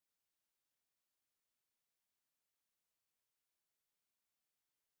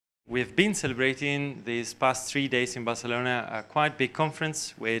We've been celebrating these past 3 days in Barcelona a quite big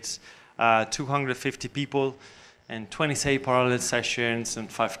conference with 250 people and 28 parallel sessions and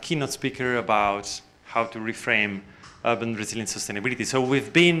 5 keynote speakers about how to reframe urban resilient sustainability. So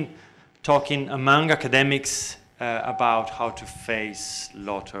we've been talking among academics about how to face a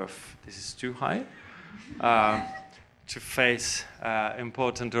lot of, this is too high, to face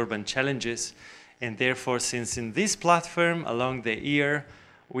important urban challenges. And therefore, since in this platform along the year,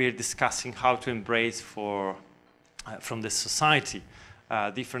 we're discussing how to embrace from the society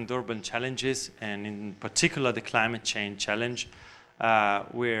different urban challenges, and in particular the climate change challenge.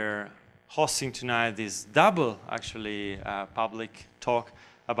 We're hosting tonight this double, actually, public talk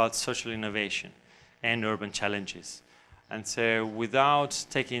about social innovation and urban challenges. And so without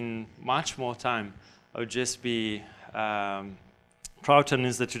taking much more time, I would just be proud to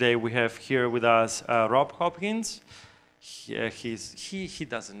announce that today we have here with us Rob Hopkins. He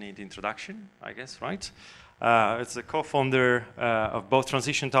doesn't need introduction, I guess, right? It's a co-founder of both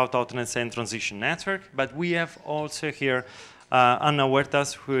Transition Alternatives and Transition Network. But we have also here Ana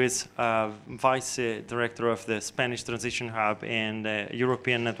Huertas, who is Vice Director of the Spanish Transition Hub and the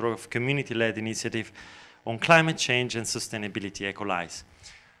European Network of Community-Led Initiative on Climate Change and Sustainability, ecology.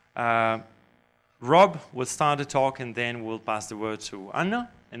 Rob will start the talk, and then we'll pass the word to Anna,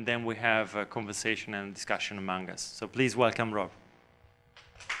 and then we have a conversation and discussion among us. So please welcome Rob.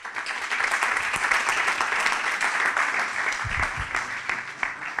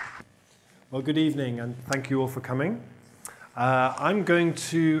 Well, good evening, and thank you all for coming. I'm going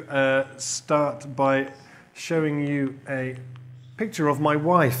to start by showing you a picture of my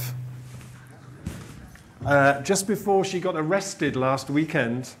wife. Just before she got arrested last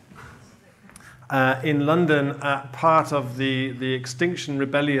weekend in London at part of the Extinction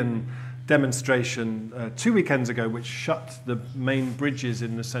Rebellion demonstration 2 weekends ago, which shut the main bridges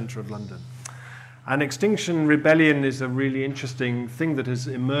in the centre of London. And Extinction Rebellion is a really interesting thing that has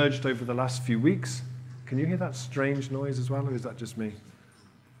emerged over the last few weeks. Can you hear that strange noise as well, or is that just me?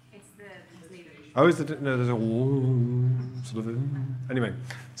 It's the translator. Oh, is it? No, there's a sort of. Anyway,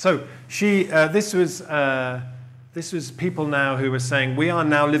 so this was people now who were saying we are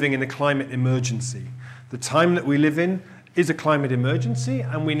now living in a climate emergency. The time that we live in is a climate emergency,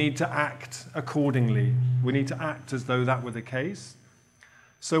 and we need to act accordingly. We need to act as though that were the case.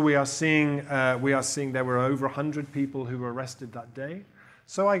 So we are seeing there were over 100 people who were arrested that day.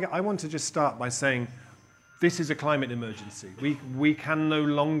 So I want to just start by saying this is a climate emergency. We can no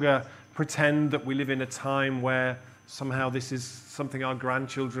longer pretend that we live in a time where somehow this is something our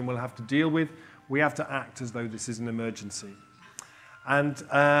grandchildren will have to deal with. We have to act as though this is an emergency. And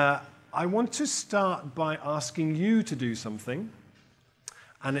I want to start by asking you to do something.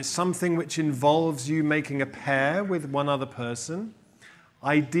 And it's something which involves you making a pair with one other person.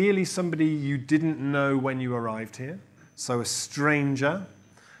 Ideally, somebody you didn't know when you arrived here, so a stranger,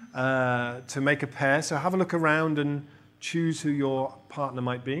 to make a pair. So have a look around and choose who your partner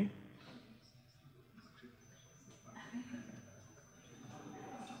might be.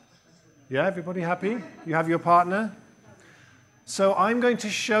 Yeah, everybody happy? You have your partner? So I'm going to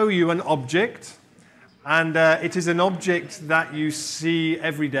show you an object, and it is an object that you see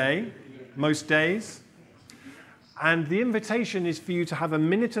every day, most days. And the invitation is for you to have 1.5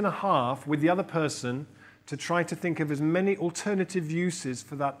 minutes with the other person to try to think of as many alternative uses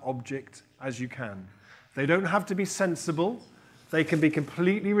for that object as you can. They don't have to be sensible. They can be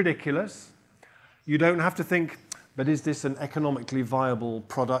completely ridiculous. You don't have to think, but is this an economically viable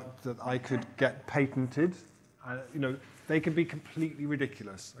product that I could get patented? They can be completely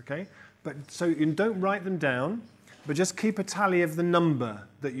ridiculous, okay? But so you don't write them down, but just keep a tally of the number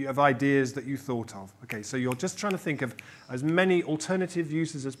that you have ideas that you thought of. Okay, so you're just trying to think of as many alternative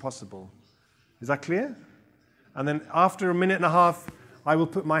uses as possible. Is that clear? And then after 1.5 minutes, I will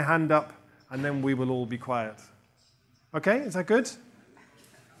put my hand up, and then we will all be quiet. Okay, is that good?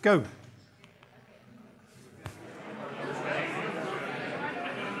 Go.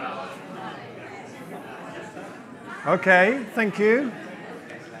 Okay, thank you.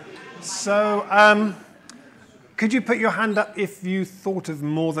 So, could you put your hand up if you thought of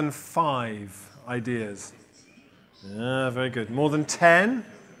more than 5 ideas? Yeah, very good. More than 10?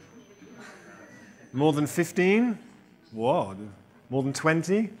 More than 15? Whoa. More than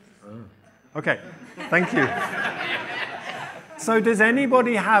 20? Oh. Okay, thank you. So does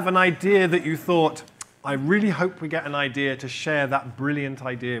anybody have an idea that you thought, I really hope we get an idea to share that brilliant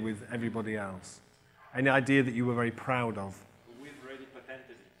idea with everybody else? Any idea that you were very proud of? We've already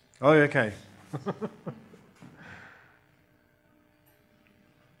patented it. Oh, okay.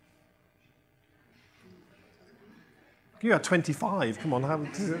 You are 25. Come on,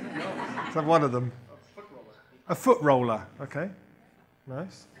 let's have one of them. A foot roller. Okay,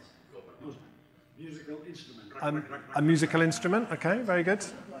 nice. Musical instrument. A musical instrument. Okay, very good.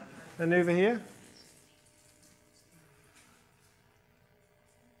 And over here.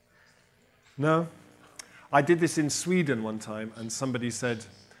 No? I did this in Sweden one time, and somebody said,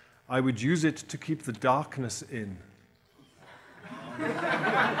 I would use it to keep the darkness in.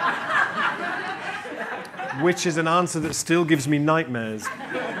 Which is an answer that still gives me nightmares.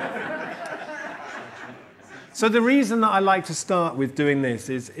 So the reason that I like to start with doing this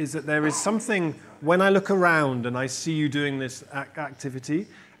is that there is something, when I look around and I see you doing this activity,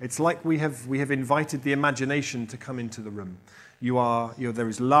 it's like we have invited the imagination to come into the room. There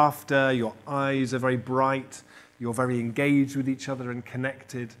is laughter, your eyes are very bright, you're very engaged with each other and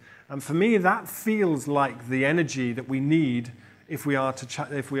connected. And for me, that feels like the energy that we need if we are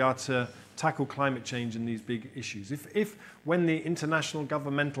to tackle climate change and these big issues. If when the International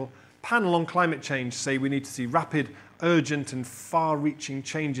Governmental Panel on Climate Change say we need to see rapid, urgent and far-reaching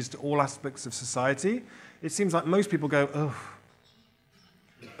changes to all aspects of society, it seems like most people go, oh.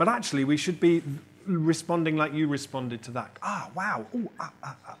 But actually, we should be responding like you responded to that. Ah, wow. Ooh, ah,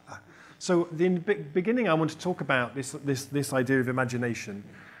 ah, ah, ah. So in the beginning, I want to talk about this idea of imagination,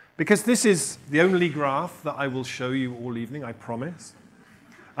 because this is the only graph that I will show you all evening, I promise.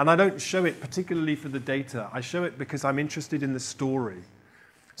 And I don't show it particularly for the data. I show it because I'm interested in the story.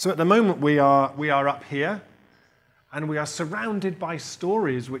 So at the moment, we are up here, and we are surrounded by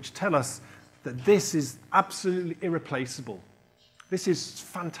stories which tell us that this is absolutely irreplaceable. This is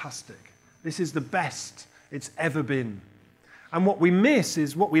fantastic. This is the best it's ever been. And what we miss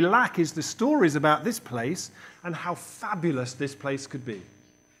is, what we lack is the stories about this place and how fabulous this place could be.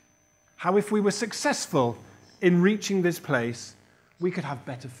 How if we were successful in reaching this place, we could have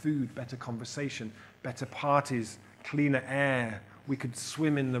better food, better conversation, better parties, cleaner air. We could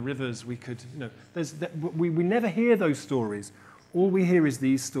swim in the rivers. We could, we never hear those stories. All we hear is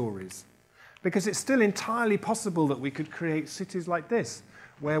these stories. Because it's still entirely possible that we could create cities like this,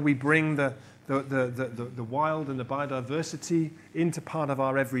 where we bring the wild and the biodiversity into part of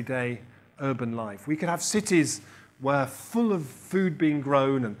our everyday urban life. We could have cities where full of food being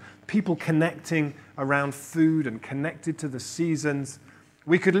grown and people connecting around food and connected to the seasons.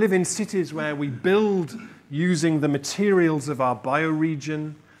 We could live in cities where we build using the materials of our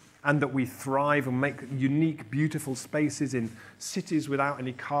bioregion, and that we thrive and make unique, beautiful spaces in cities without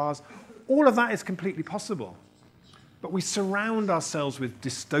any cars. All of that is completely possible. But we surround ourselves with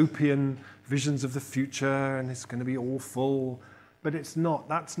dystopian visions of the future, and it's going to be awful. But it's not.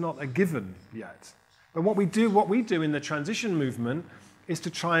 That's not a given yet. But what we do in the transition movement is to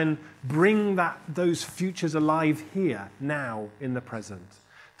try and bring those futures alive here, now, in the present.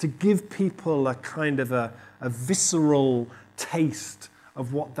 To give people a kind of a visceral taste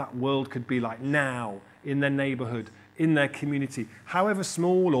of what that world could be like now, in their neighborhood, in their community. However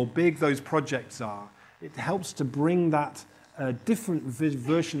small or big those projects are, it helps to bring that different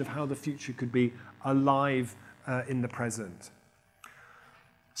version of how the future could be alive in the present.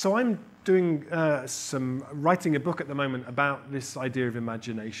 So I'm doing writing a book at the moment about this idea of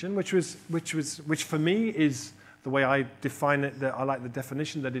imagination, which for me is the way I define it. I like the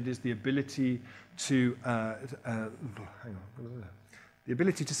definition that it is the ability to the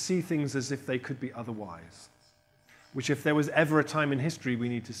ability to see things as if they could be otherwise. Which, if there was ever a time in history we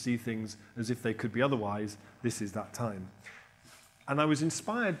need to see things as if they could be otherwise, this is that time. And I was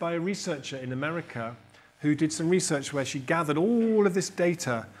inspired by a researcher in America who did some research where she gathered all of this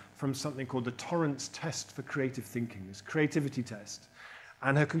data from something called the Torrance Test for Creative Thinking, this creativity test.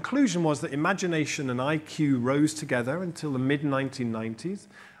 And her conclusion was that imagination and IQ rose together until the mid-1990s,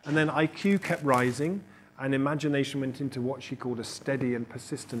 and then IQ kept rising, and imagination went into what she called a steady and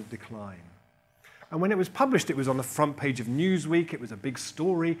persistent decline. And when it was published, it was on the front page of Newsweek. It was a big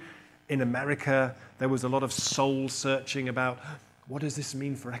story. In America, there was a lot of soul searching about, what does this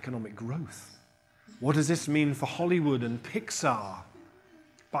mean for economic growth? What does this mean for Hollywood and Pixar?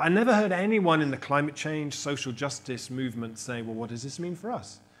 But I never heard anyone in the climate change, social justice movement say, well, what does this mean for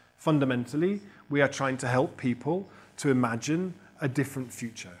us? Fundamentally, we are trying to help people to imagine a different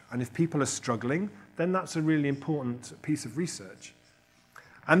future. And if people are struggling, then that's a really important piece of research.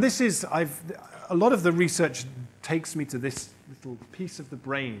 And this is, a lot of the research takes me to this little piece of the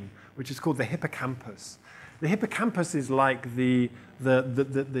brain, which is called the hippocampus. The hippocampus is like the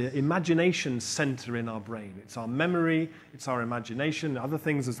imagination center in our brain. It's our memory, it's our imagination, other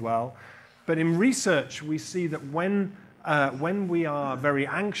things as well. But in research, we see that when we are very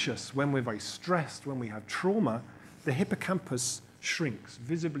anxious, when we're very stressed, when we have trauma, the hippocampus shrinks,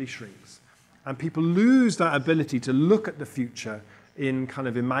 visibly shrinks. and people lose that ability to look at the future in kind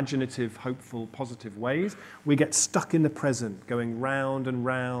of imaginative, hopeful, positive ways. We get stuck in the present, going round and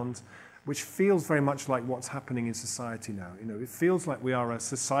round, which feels very much like what's happening in society now. You know, it feels like we are a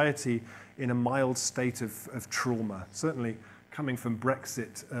society in a mild state of trauma. Certainly, coming from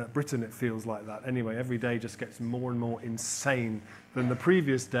Brexit, Britain, it feels like that. Anyway, every day just gets more and more insane than the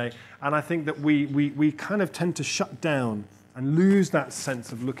previous day. And I think that we kind of tend to shut down and lose that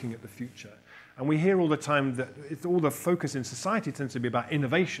sense of looking at the future. And we hear all the time that all the focus in society tends to be about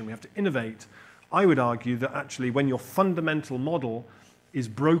innovation. We have to innovate. I would argue that actually when your fundamental model is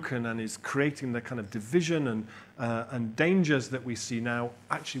broken and is creating the kind of division and dangers that we see now,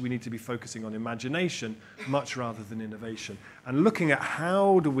 actually we need to be focusing on imagination much rather than innovation. And looking at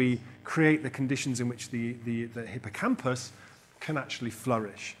how do we create the conditions in which the hippocampus can actually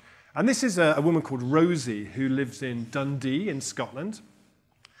flourish. And this is a woman called Rosie who lives in Dundee in Scotland.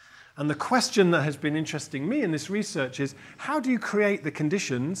 And the question that has been interesting me in this research is, how do you create the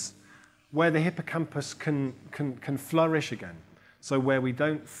conditions where the hippocampus can flourish again? So where we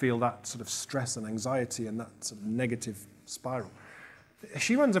don't feel that sort of stress and anxiety and that sort of negative spiral.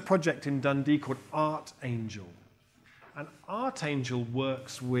 She runs a project in Dundee called Art Angel. And Art Angel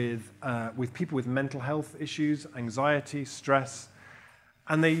works with people with mental health issues, anxiety, stress,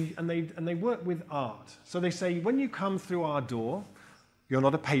 and they work with art. So they say, when you come through our door, you're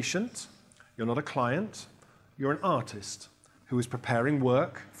not a patient, you're not a client, you're an artist who is preparing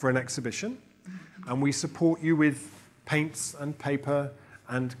work for an exhibition, and we support you with paints and paper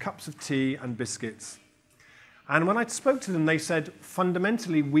and cups of tea and biscuits. And when I spoke to them, they said,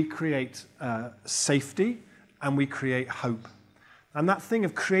 fundamentally, we create safety and we create hope. And that thing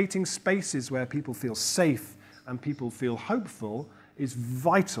of creating spaces where people feel safe and people feel hopeful is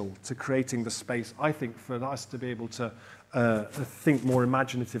vital to creating the space, I think, for us to be able to think more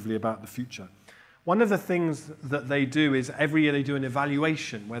imaginatively about the future. One of the things that they do is every year they do an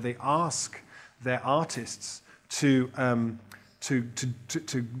evaluation where they ask their artists to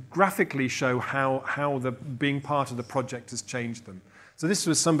graphically show how being part of the project has changed them. So this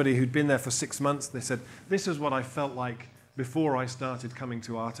was somebody who'd been there for 6 months. They said, this is what I felt like before I started coming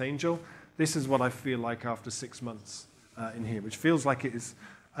to Art Angel. This is what I feel like after 6 months in here, which feels like it is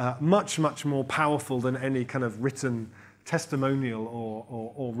much, much more powerful than any kind of written testimonial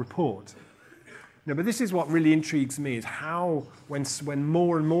or report. No, but this is what really intrigues me, is how, when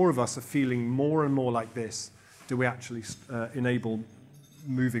more and more of us are feeling more and more like this, do we actually enable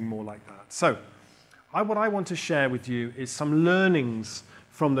moving more like that? So, what I want to share with you is some learnings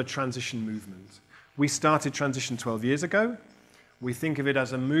from the transition movement. We started transition 12 years ago. We think of it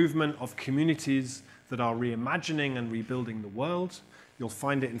as a movement of communities that are reimagining and rebuilding the world. You'll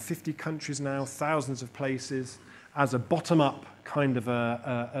find it in 50 countries now, thousands of places, as a bottom-up kind of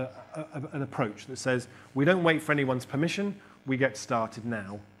an approach that says, we don't wait for anyone's permission, we get started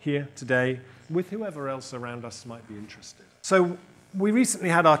now, here, today, with whoever else around us might be interested. So we recently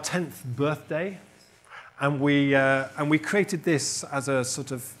had our 10th birthday, and we created this as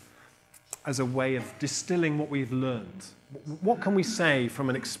a way of distilling what we've learned. What can we say from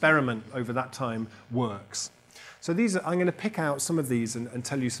an experiment over that time works? So I'm going to pick out some of these and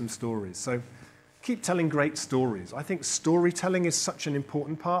tell you some stories. So keep telling great stories. I think storytelling is such an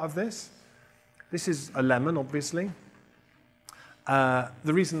important part of this. This is a lemon, obviously. The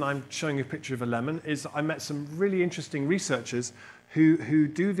reason I'm showing you a picture of a lemon is I met some really interesting researchers who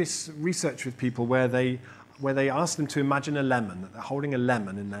do this research with people where they ask them to imagine a lemon, that they're holding a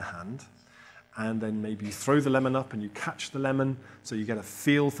lemon in their hand, and then maybe you throw the lemon up and you catch the lemon, so you get a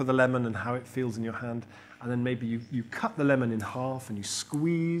feel for the lemon and how it feels in your hand, and then maybe you cut the lemon in half and you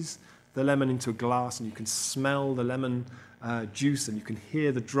squeeze the lemon into a glass and you can smell the lemon juice and you can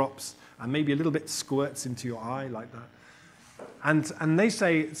hear the drops, and maybe a little bit squirts into your eye like that. And they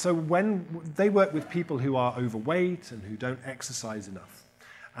say, so when they work with people who are overweight and who don't exercise enough,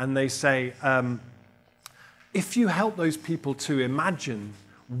 and they say, if you help those people to imagine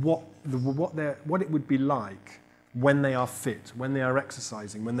what it would be like when they are fit, when they are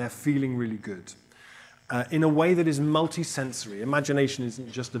exercising, when they're feeling really good, in a way that is multisensory. Imagination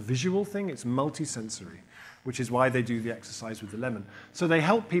isn't just a visual thing, it's multisensory, which is why they do the exercise with the lemon. So they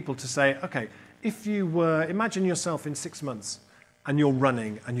help people to say, okay, if you imagine yourself in 6 months and you're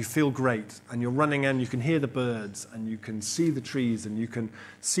running and you feel great and you're running and you can hear the birds and you can see the trees and you can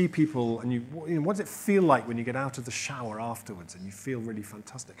see people and what does it feel like when you get out of the shower afterwards and you feel really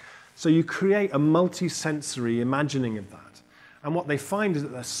fantastic? So you create a multi-sensory imagining of that. And what they find is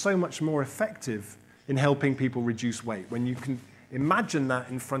that they're so much more effective in helping people reduce weight when you can imagine that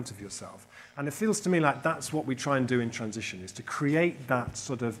in front of yourself. And it feels to me like that's what we try and do in transition, is to create that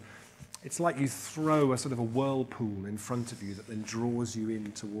sort of it's like you throw a sort of a whirlpool in front of you that then draws you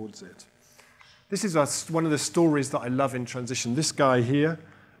in towards it. This is one of the stories that I love in transition. This guy here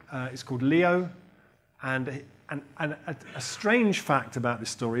is called Leo, and a strange fact about this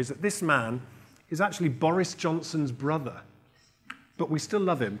story is that this man is actually Boris Johnson's brother. But we still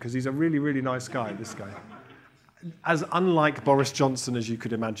love him because he's a really, really nice guy, this guy. As unlike Boris Johnson as you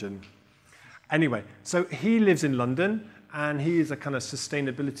could imagine. Anyway, so he lives in London, and he is a kind of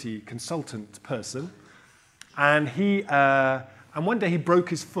sustainability consultant person. And one day he broke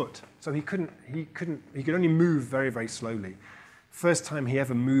his foot, so he could only move very, very slowly. First time he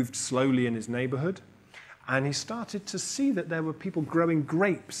ever moved slowly in his neighborhood. And he started to see that there were people growing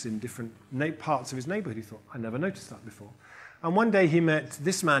grapes in different parts of his neighborhood. He thought, I never noticed that before. And one day he met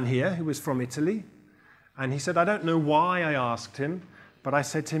this man here, who was from Italy. And he said, I don't know why I asked him, but I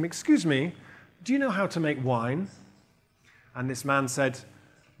said to him, excuse me, do you know how to make wine? And this man said,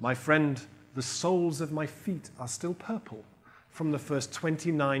 my friend, the soles of my feet are still purple from the first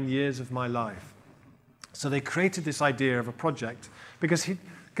 29 years of my life. So they created this idea of a project because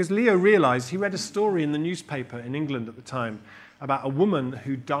Leo realized, he read a story in the newspaper in England at the time about a woman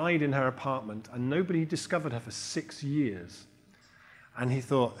who died in her apartment and nobody discovered her for 6 years. And he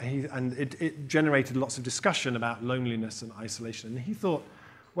thought, it generated lots of discussion about loneliness and isolation. And he thought,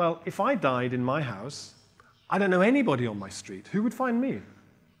 well, if I died in my house, I don't know anybody on my street. Who would find me?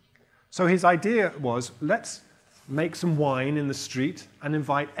 So his idea was, let's make some wine in the street and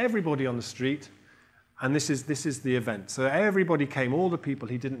invite everybody on the street. And this is the event. So everybody came, all the people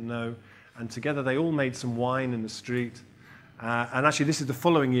he didn't know, and together they all made some wine in the street. And actually, this is the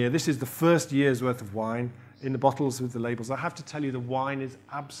following year. This is the first year's worth of wine in the bottles with the labels. I have to tell you, the wine is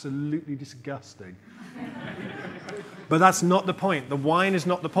absolutely disgusting. But that's not the point. The wine is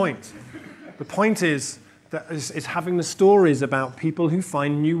not the point. The point is that it's having the stories about people who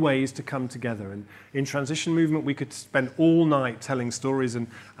find new ways to come together. And in Transition Movement, we could spend all night telling stories, and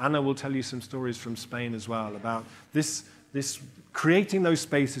Ana will tell you some stories from Spain as well about this creating those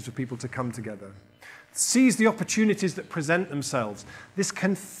spaces for people to come together. Seize the opportunities that present themselves. This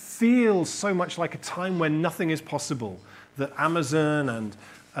can feel so much like a time when nothing is possible, that Amazon and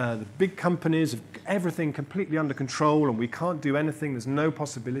the big companies have everything completely under control and we can't do anything, there's no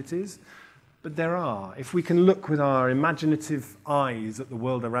possibilities. But there are, if we can look with our imaginative eyes at the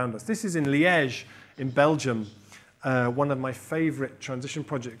world around us. This is in Liège, in Belgium, one of my favorite transition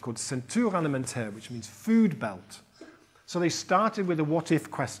projects called Ceinture Alimentaire, which means food belt. So they started with a what-if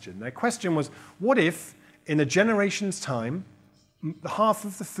question. Their question was, what if, in a generation's time, half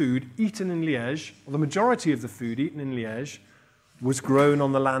of the food eaten in Liège, or the majority of the food eaten in Liège, was grown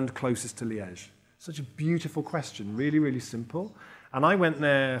on the land closest to Liège? Such a beautiful question, really, really simple. And I went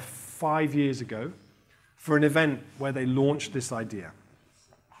there 5 years ago for an event where they launched this idea.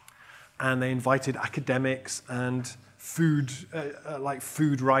 And they invited academics and food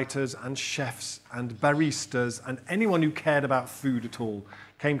writers and chefs and baristas and anyone who cared about food at all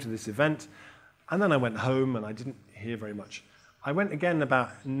came to this event. And then I went home and I didn't hear very much. I went again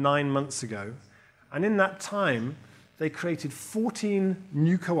about 9 months ago, and in that time, they created 14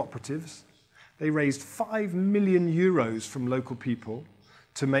 new cooperatives. They raised 5 million euros from local people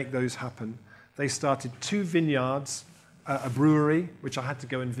to make those happen. They started 2 vineyards, a brewery, which I had to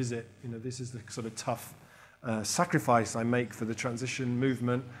go and visit. You know, this is the sort of tough sacrifice I make for the transition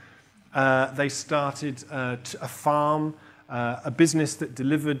movement. They started a farm, a business that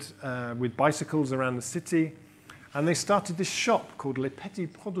delivered with bicycles around the city. And they started this shop called Les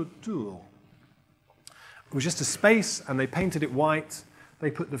Petits Producteurs. It was just a space, and they painted it white. They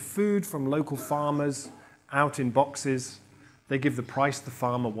put the food from local farmers out in boxes. They give the price the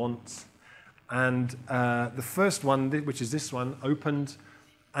farmer wants. And the first one, which is this one, opened,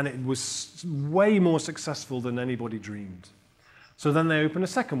 and it was way more successful than anybody dreamed. So then they opened a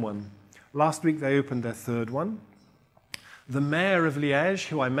second one. Last week they opened their third one. The mayor of Liège,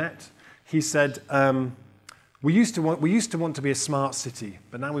 who I met, he said, we used to want to be a smart city,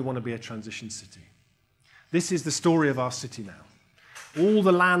 but now we want to be a transition city. This is the story of our city now. All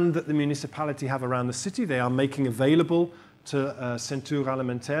the land that the municipality have around the city, they are making available to Ceinture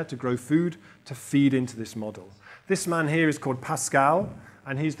Alimentaire to grow food, to feed into this model. This man here is called Pascal,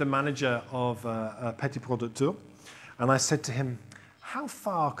 and he's the manager of Petits Producteurs. And I said to him, how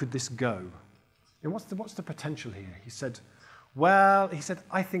far could this go? And what's the potential here? He said, well,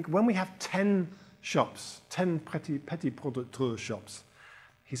 I think when we have 10 shops, 10 Petits Producteurs shops,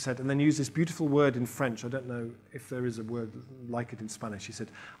 he said, and then used this beautiful word in French. I don't know if there is a word like it in Spanish. He said,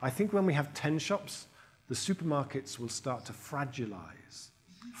 I think when we have 10 shops, the supermarkets will start to fragilize.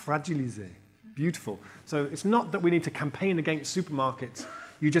 Fragiliser. Beautiful. So it's not that we need to campaign against supermarkets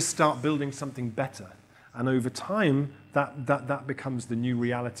You just start building something better. And over time, that becomes the new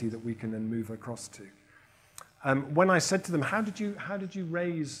reality that we can then move across to. When I said to them, how did you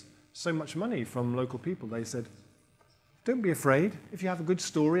raise so much money from local people? They said, don't be afraid. If you have a good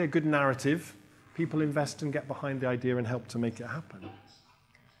story, a good narrative, people invest and get behind the idea and help to make it happen.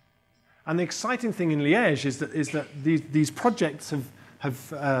 And the exciting thing in Liège is that these projects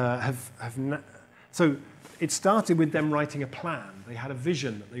so it started with them writing a plan. They had a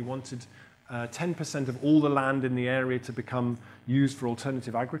vision that they wanted 10% of all the land in the area to become used for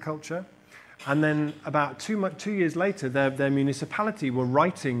alternative agriculture. And then about 2 years later, their municipality were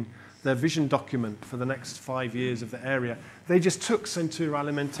writing their vision document for the next 5 years of the area. They just took Centre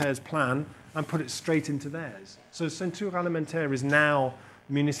Alimentaire's plan and put it straight into theirs. So Centre Alimentaire is now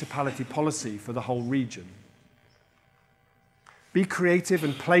municipality policy for the whole region. Be creative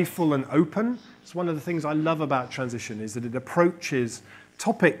and playful and open. It's one of the things I love about transition, is that it approaches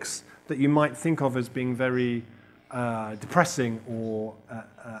topics that you might think of as being very depressing or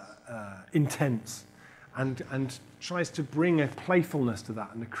intense, and tries to bring a playfulness to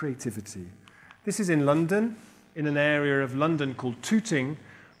that and a creativity. This is in London, in an area of London called Tooting,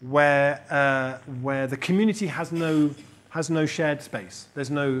 where the community has no shared space.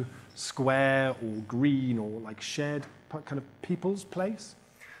 There's no square or green or like shared kind of people's place.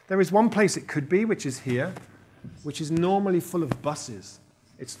 There is one place it could be, which is here, which is normally full of buses.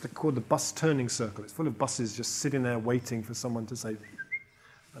 It's called the bus turning circle. It's full of buses just sitting there waiting for someone to say,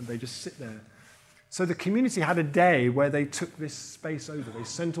 and they just sit there. So the community had a day where they took this space over. They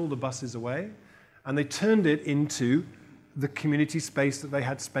sent all the buses away, and they turned it into the community space that they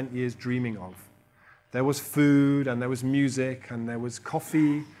had spent years dreaming of. There was food, and there was music, and there was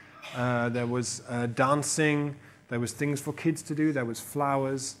coffee, there was dancing, there was things for kids to do, there was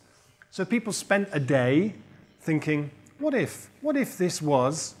flowers. So people spent a day thinking, what if this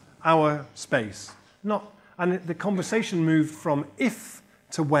was our space? And the conversation moved from if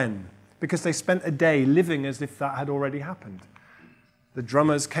to when, because they spent a day living as if that had already happened. The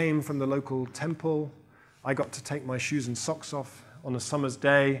drummers came from the local temple. I got to take my shoes and socks off on a summer's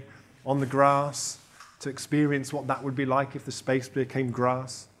day on the grass to experience what that would be like if the space became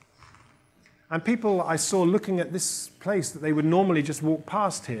grass. And people I saw looking at this place that they would normally just walk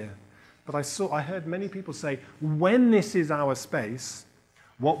past here. But I heard many people say, when this is our space,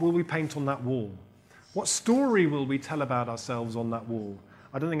 what will we paint on that wall? What story will we tell about ourselves on that wall?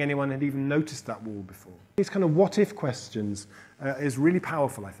 I don't think anyone had even noticed that wall before. These kind of what-if questions is really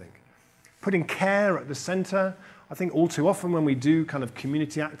powerful, I think. Putting care at the center. I think all too often when we do kind of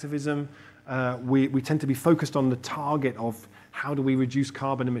community activism, we tend to be focused on the target of how do we reduce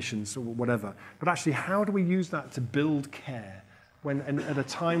carbon emissions or whatever. But actually, how do we use that to build care? At a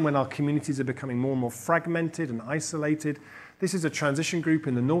time when our communities are becoming more and more fragmented and isolated. This is a transition group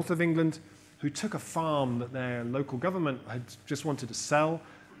in the north of England who took a farm that their local government had just wanted to sell.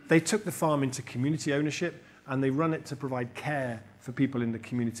 They took the farm into community ownership, and they run it to provide care for people in the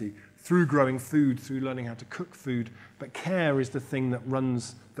community through growing food, through learning how to cook food. But care is the thing that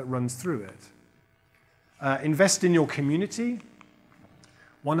runs through it. Invest in your community.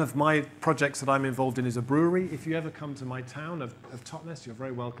 One of my projects that I'm involved in is a brewery. If you ever come to my town of Totnes, you're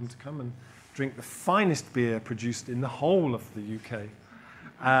very welcome to come and drink the finest beer produced in the whole of the UK.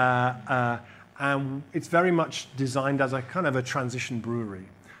 And it's very much designed as a kind of a transition brewery.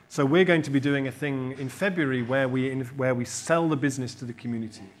 So we're going to be doing a thing in February where we sell the business to the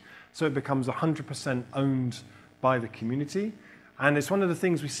community. So it becomes 100% owned by the community. And it's one of the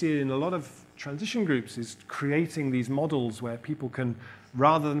things we see in a lot of transition groups is creating these models where people can,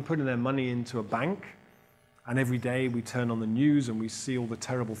 rather than putting their money into a bank, and every day we turn on the news and we see all the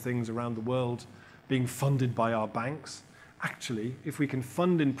terrible things around the world being funded by our banks. Actually, if we can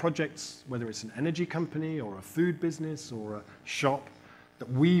fund in projects, whether it's an energy company or a food business or a shop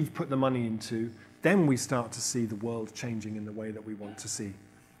that we've put the money into, then we start to see the world changing in the way that we want to see.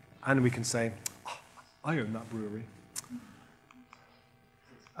 And we can say, oh, I own that brewery.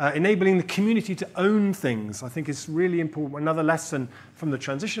 Enabling the community to own things, I think is really important. Another lesson from the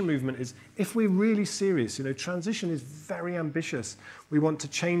transition movement is if we're really serious, transition is very ambitious. We want to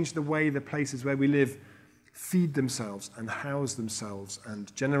change the way the places where we live feed themselves and house themselves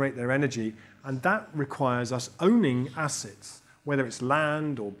and generate their energy. And that requires us owning assets, whether it's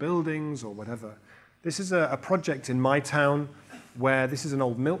land or buildings or whatever. This is a project in my town where this is an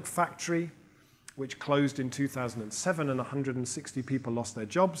old milk factory which closed in 2007 and 160 people lost their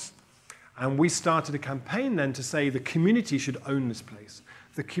jobs. And we started a campaign then to say the community should own this place.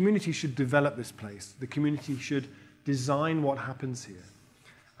 The community should develop this place. The community should design what happens here.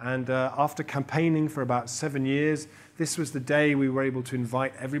 And after campaigning for about 7 years, this was the day we were able to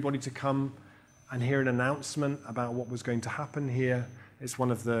invite everybody to come and hear an announcement about what was going to happen here. It's one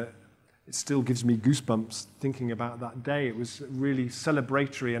of the, it still gives me goosebumps thinking about that day. It was really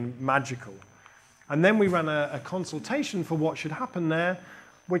celebratory and magical. And then we ran a consultation for what should happen there,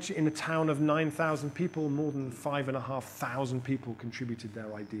 which in a town of 9,000 people, more than 5,500 people contributed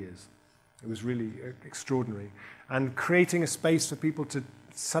their ideas. It was really extraordinary. And creating a space for people to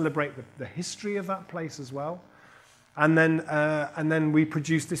celebrate the history of that place as well. And then we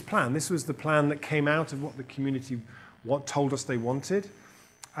produced this plan. This was the plan that came out of what the community told us they wanted.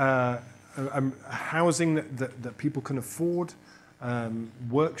 Housing that people can afford,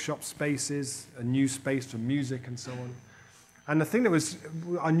 workshop spaces, a new space for music and so on. And the thing that was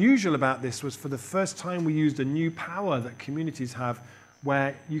unusual about this was for the first time we used a new power that communities have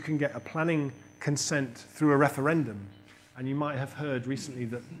where you can get a planning consent through a referendum. And you might have heard recently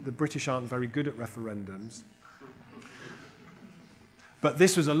that the British aren't very good at referendums. But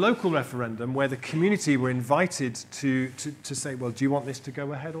this was a local referendum where the community were invited to say, well, do you want this to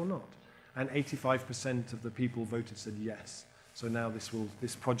go ahead or not? And 85% of the people voted said yes. So now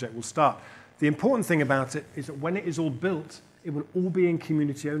this project will start. The important thing about it is that when it is all built, it will all be in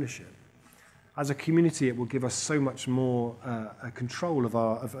community ownership. As a community, it will give us so much more control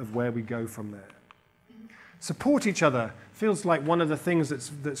of where we go from there. Support each other feels like one of the things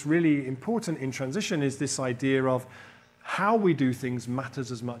that's really important in transition is this idea of how we do things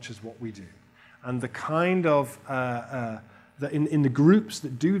matters as much as what we do. And the kind of, in the groups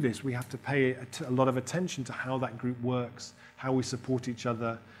that do this, we have to pay a lot of attention to how that group works, how we support each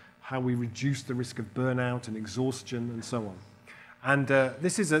other, how we reduce the risk of burnout and exhaustion and so on. And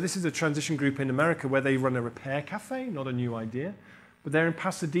this is a transition group in America where they run a repair cafe, not a new idea, but they're in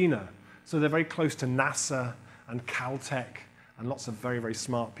Pasadena. So they're very close to NASA and Caltech and lots of very, very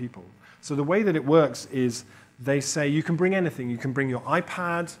smart people. So the way that it works is they say you can bring anything. You can bring your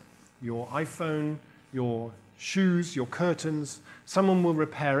iPad, your iPhone, your shoes, your curtains. Someone will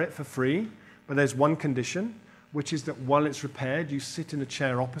repair it for free, but there's one condition, which is that while it's repaired, you sit in a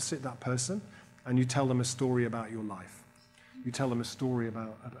chair opposite that person and you tell them a story about your life. You tell them a story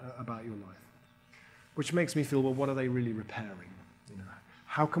about your life, which makes me feel, well, what are they really repairing? You know,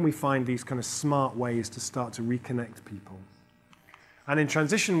 how can we find these kind of smart ways to start to reconnect people? And in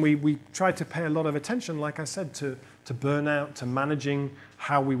transition, we try to pay a lot of attention, like I said, to burnout, to managing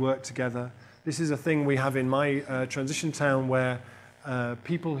how we work together. This is a thing we have in my transition town where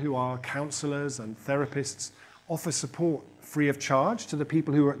people who are counselors and therapists offer support free of charge to the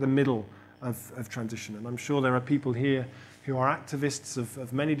people who are at the middle of transition. And I'm sure there are people here who are activists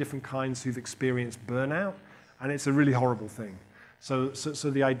of many different kinds who've experienced burnout, and it's a really horrible thing. So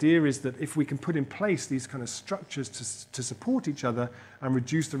the idea is that if we can put in place these kind of structures to support each other and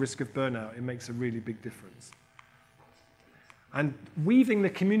reduce the risk of burnout, it makes a really big difference. And weaving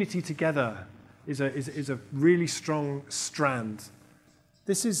the community together is a really strong strand.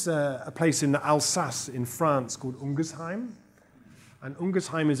 This is a place in the Alsace in France called Ungersheim. And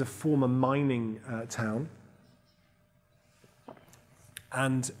Ungersheim is a former mining town.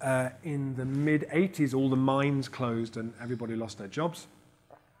 And in the mid-'80s, all the mines closed and everybody lost their jobs.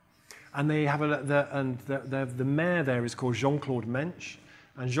 And they have the mayor there is called Jean-Claude Mensch.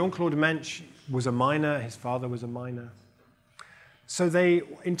 And Jean-Claude Mensch was a miner. His father was a miner. So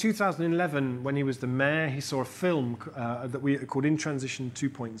in 2011, when he was the mayor, he saw a film called In Transition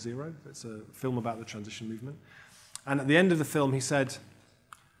 2.0. It's a film about the transition movement. And at the end of the film, he said,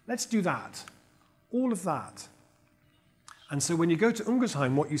 let's do that, all of that. And so when you go to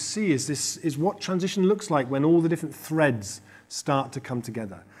Ungersheim, what you see is what transition looks like when all the different threads start to come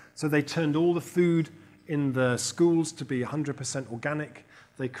together. So they turned all the food in the schools to be 100% organic.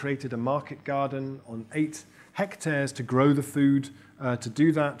 They created a market garden on 8 hectares to grow the food, to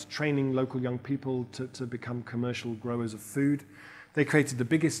do that, training local young people to become commercial growers of food. They created the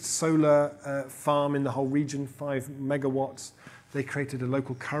biggest solar farm in the whole region, 5 megawatts. They created a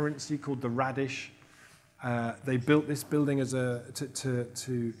local currency called the radish. They built this building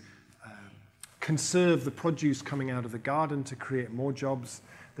to conserve the produce coming out of the garden to create more jobs.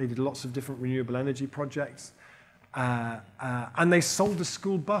 They did lots of different renewable energy projects. And they sold the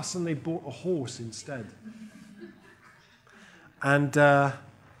school bus and they bought a horse instead. And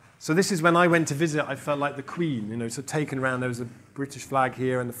so this is when I went to visit, I felt like the Queen, you know, so taken around. There was a British flag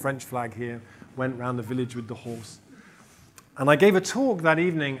here and the French flag here, went around the village with the horse. And I gave a talk that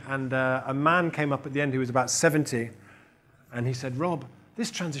evening, and a man came up at the end who was about 70, and he said, Rob,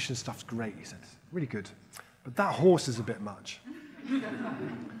 this transition stuff's great, he said, really good, but that horse is a bit much.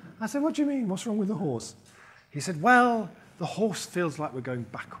 I said, what do you mean? What's wrong with the horse? He said, well, the horse feels like we're going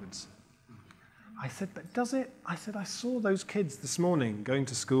backwards. I said, but does it? I said, I saw those kids this morning going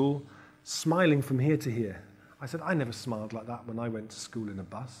to school, smiling from here to here. I said, I never smiled like that when I went to school in a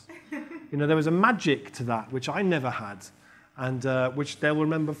bus. You know, there was a magic to that, which I never had, and which they'll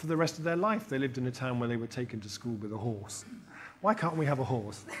remember for the rest of their life. They lived in a town where they were taken to school with a horse. Why can't we have a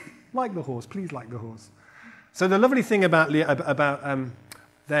horse? Like the horse, please like the horse. So the lovely thing about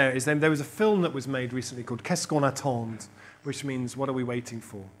there is there was a film that was made recently called Qu'est-ce qu'on attend, which means what are we waiting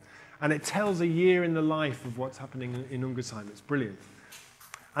for? And it tells a year in the life of what's happening in Ungersheim. It's brilliant.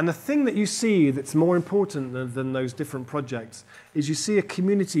 And the thing that you see that's more important than those different projects is you see a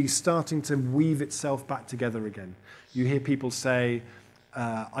community starting to weave itself back together again. You hear people say,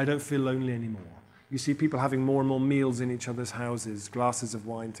 I don't feel lonely anymore. You see people having more and more meals in each other's houses, glasses of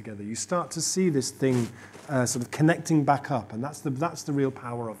wine together. You start to see this thing sort of connecting back up, and that's the real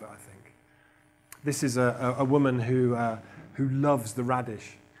power of it, I think. This is a woman who loves the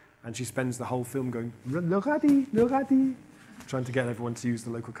radish, and she spends the whole film going, le radis, trying to get everyone to use the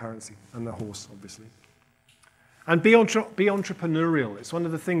local currency, and the horse, obviously. And be entrepreneurial. It's one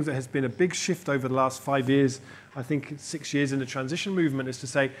of the things that has been a big shift over the last 5 years, I think 6 years in the transition movement, is to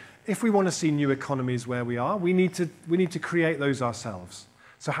say, if we want to see new economies where we are, we need to create those ourselves.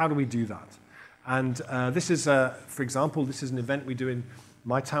 So how do we do that? And this is, for example, this is an event we do in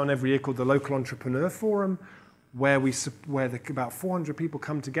my town every year called the Local Entrepreneur Forum, where about 400 people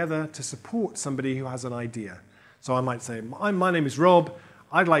come together to support somebody who has an idea. So I might say, my name is Rob,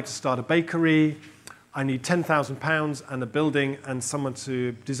 I'd like to start a bakery, I need £10,000 and a building and someone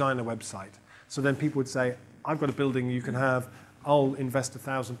to design a website. So then people would say, I've got a building you can have, I'll invest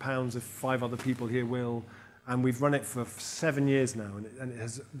 £1,000 if 5 other people here will. And we've run it for 7 years now, and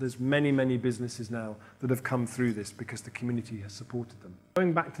there's many, many businesses now that have come through this because the community has supported them.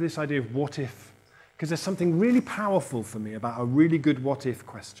 Going back to this idea of what if, because there's something really powerful for me about a really good what if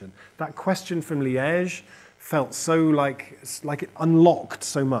question. That question from Liège felt so like it unlocked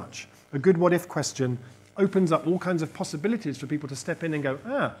so much. A good what if question opens up all kinds of possibilities for people to step in and go,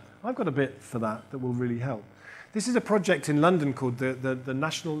 I've got a bit for that will really help. This is a project in London called the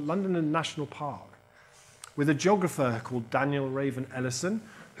London National Park, with a geographer called Daniel Raven Ellison,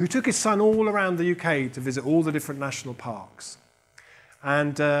 who took his son all around the UK to visit all the different national parks.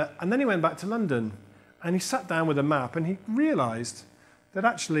 And then he went back to London, and he sat down with a map, and he realised that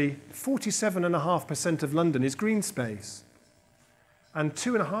actually 47.5% of London is green space, and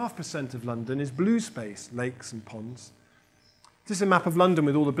 2.5% of London is blue space, lakes and ponds. This is a map of London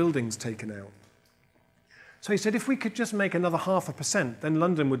with all the buildings taken out. So he said, if we could just make another 0.5%, then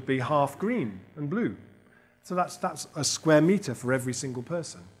London would be half green and blue. So that's a square metre for every single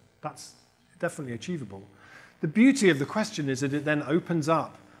person. That's definitely achievable. The beauty of the question is that it then opens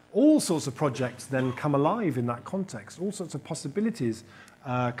up all sorts of projects then come alive in that context. All sorts of possibilities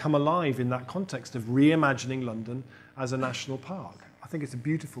come alive in that context of reimagining London as a national park. I think it's a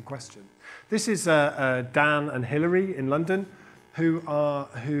beautiful question. This is Dan and Hilary in London,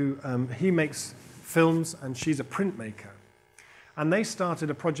 he makes films and she's a printmaker. And they started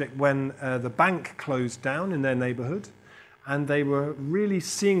a project when the bank closed down in their neighborhood, and they were really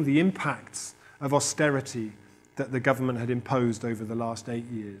seeing the impacts of austerity that the government had imposed over the last 8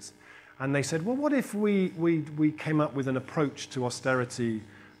 years. And they said, well, what if we came up with an approach to austerity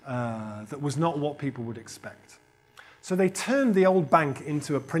that was not what people would expect? So they turned the old bank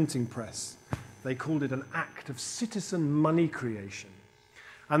into a printing press. They called it an act of citizen money creation.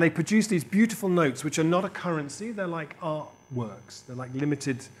 And they produced these beautiful notes, which are not a currency, they're like artworks. They're like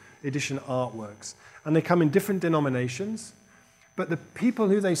limited edition artworks. And they come in different denominations. But the people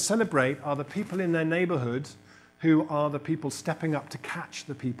who they celebrate are the people in their neighborhood who are the people stepping up to catch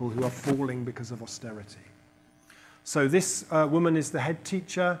the people who are falling because of austerity. So this woman is the head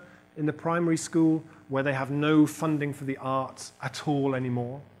teacher in the primary school where they have no funding for the arts at all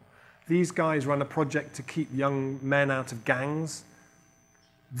anymore. These guys run a project to keep young men out of gangs.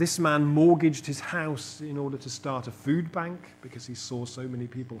 This man mortgaged his house in order to start a food bank because he saw so many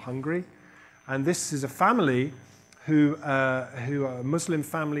people hungry. And this is a family who are a Muslim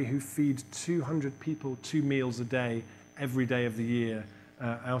family who feed 200 people 2 meals a day, every day of the year,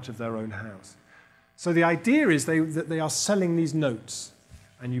 out of their own house. So the idea is that they are selling these notes,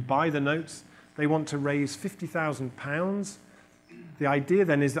 and you buy the notes. They want to raise £50,000. The idea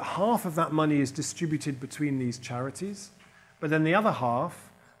then is that half of that money is distributed between these charities, but then the other half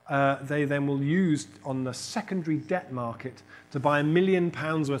they then will use on the secondary debt market to buy £1 million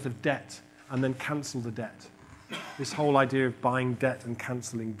worth of debt and then cancel the debt. This whole idea of buying debt and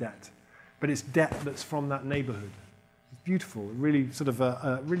cancelling debt. But it's debt that's from that neighbourhood. It's beautiful, really sort of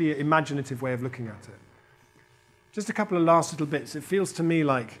a really imaginative way of looking at it. Just a couple of last little bits. It feels to me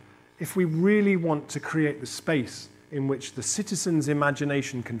like if we really want to create the space in which the citizen's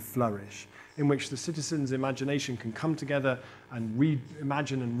imagination can flourish, in which the citizen's imagination can come together and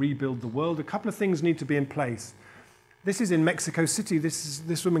reimagine and rebuild the world, a couple of things need to be in place. This is in Mexico City.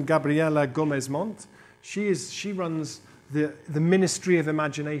 This woman, Gabriela Gomez Mont. She runs the Ministry of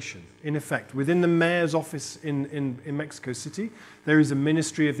Imagination, in effect. Within the mayor's office in Mexico City, there is a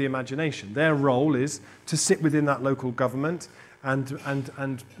Ministry of the Imagination. Their role is to sit within that local government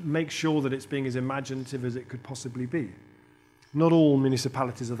and make sure that it's being as imaginative as it could possibly be. Not all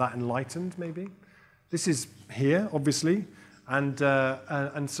municipalities are that enlightened, maybe. This is here, obviously. And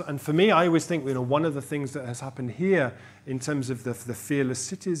for me, I always think, one of the things that has happened here in terms of the fearless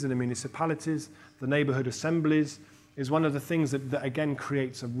cities and the municipalities, the neighborhood assemblies, is one of the things that again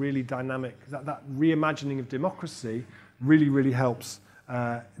creates a really dynamic, that reimagining of democracy really helps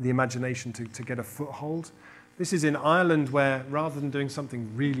the imagination to get a foothold. This is in Ireland, where rather than doing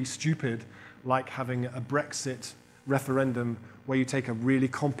something really stupid like having a Brexit referendum where you take a really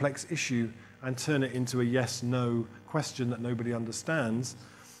complex issue and turn it into a yes-no question that nobody understands,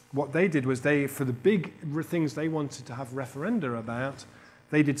 what they did was for the big things they wanted to have referenda about,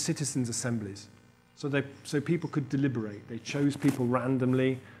 they did citizens' assemblies. So people could deliberate. They chose people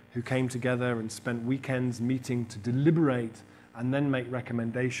randomly who came together and spent weekends meeting to deliberate and then make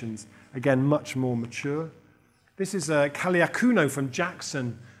recommendations. Again, much more mature. This is Caliacuno from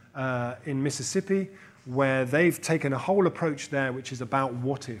Jackson in Mississippi, where they've taken a whole approach there which is about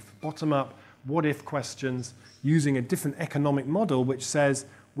what if, bottom-up, what-if questions, using a different economic model which says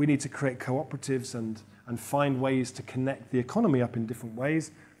we need to create cooperatives and find ways to connect the economy up in different ways.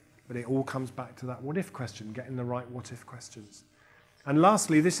 But it all comes back to that what-if question, getting the right what-if questions. And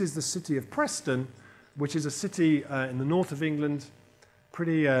lastly, this is the city of Preston, which is a city in the north of England,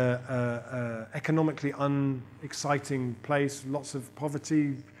 pretty economically unexciting place, lots of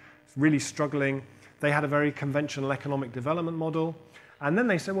poverty, really struggling. They had a very conventional economic development model. And then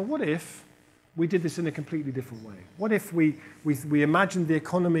they said, well, what if we did this in a completely different way? What if we imagined the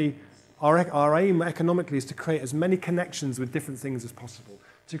economy, our aim economically is to create as many connections with different things as possible,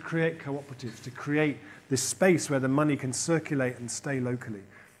 to create cooperatives, to create this space where the money can circulate and stay locally.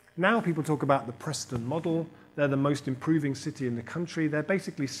 Now people talk about the Preston model. They're the most improving city in the country. They're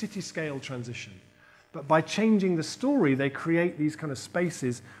basically city-scale transition. But by changing the story, they create these kind of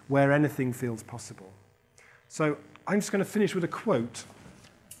spaces where anything feels possible. So I'm just going to finish with a quote,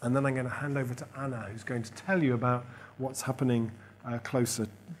 and then I'm going to hand over to Anna, who's going to tell you about what's happening closer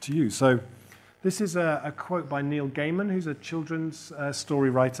to you. So this is a quote by Neil Gaiman, who's a children's story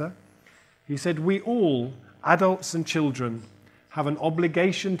writer. He said, "We all, adults and children, have an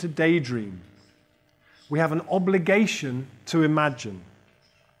obligation to daydream. We have an obligation to imagine.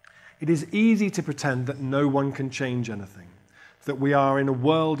 It is easy to pretend that no one can change anything, that we are in a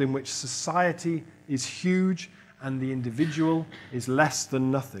world in which society is huge and the individual is less than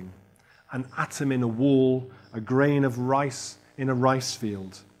nothing, an atom in a wall, a grain of rice in a rice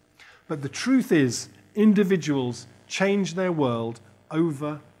field. But the truth is, individuals change their world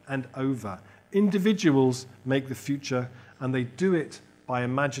over and over. Individuals make the future, and they do it by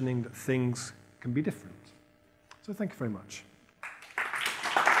imagining that things can be different." So thank you very much.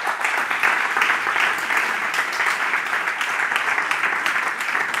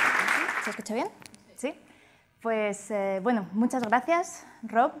 ¿Se escucha bien? Sí. Pues bueno, muchas gracias,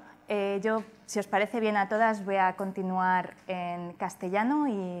 Rob. Yo, si os parece bien a todas, voy a continuar en castellano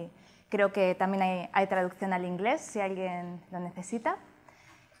y creo que también hay traducción al inglés, si alguien lo necesita.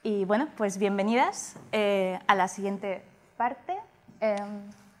 Y bueno, pues bienvenidas a la siguiente parte.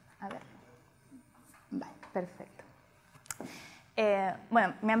 A ver. Vale, perfecto.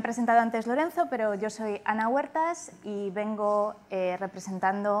 Bueno, me han presentado antes Lorenzo, pero yo soy Ana Huertas y vengo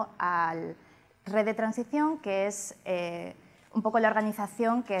representando al Red de Transición, que es un poco la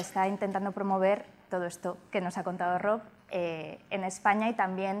organización que está intentando promover todo esto que nos ha contado Rob en España, y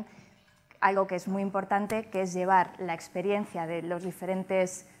también algo que es muy importante, que es llevar la experiencia de los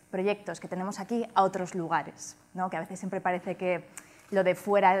diferentes proyectos que tenemos aquí a otros lugares, ¿no? Que a veces siempre parece que lo de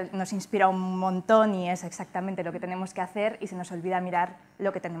fuera nos inspira un montón y es exactamente lo que tenemos que hacer, y se nos olvida mirar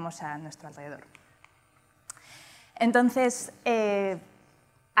lo que tenemos a nuestro alrededor. Entonces,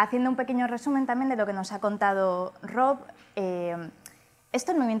 haciendo un pequeño resumen también de lo que nos ha contado Rob,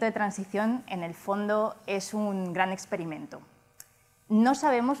 esto, el movimiento de transición, en el fondo, es un gran experimento. No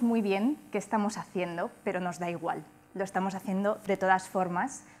sabemos muy bien qué estamos haciendo, pero nos da igual. Lo estamos haciendo de todas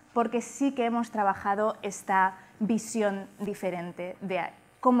formas, porque sí que hemos trabajado esta visión diferente de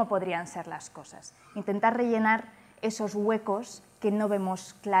cómo podrían ser las cosas. Intentar rellenar esos huecos que no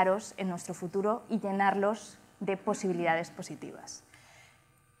vemos claros en nuestro futuro y llenarlos de posibilidades positivas.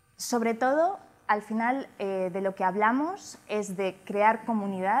 Sobre todo, al final de lo que hablamos es de crear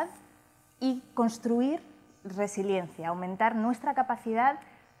comunidad y construir resiliencia, aumentar nuestra capacidad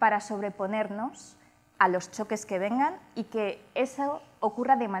para sobreponernos a los choques que vengan y que eso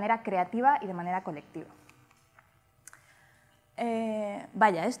ocurra de manera creativa y de manera colectiva.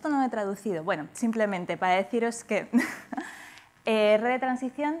 Vaya, esto no lo he traducido. Bueno, simplemente para deciros que Red de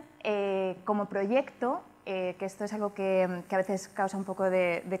Transición, como proyecto, que esto es algo que a veces causa un poco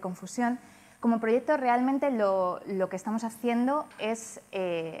de confusión, como proyecto realmente lo que estamos haciendo es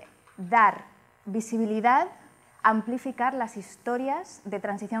dar visibilidad, amplificar las historias de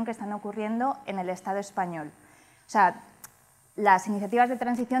transición que están ocurriendo en el Estado español. O sea, las iniciativas de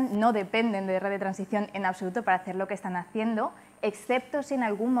transición no dependen de Red de Transición en absoluto para hacer lo que están haciendo, excepto si en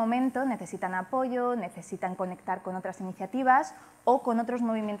algún momento necesitan apoyo, necesitan conectar con otras iniciativas o con otros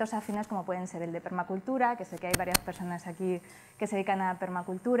movimientos afines como pueden ser el de permacultura, que sé que hay varias personas aquí que se dedican a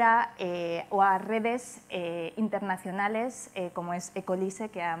permacultura, o a redes internacionales como es Ecology,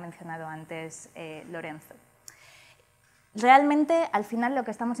 que ha mencionado antes Lorenzo. Realmente, al final, lo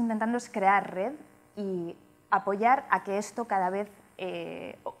que estamos intentando es crear red y apoyar a que esto cada vez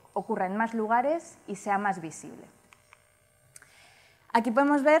ocurra en más lugares y sea más visible. Aquí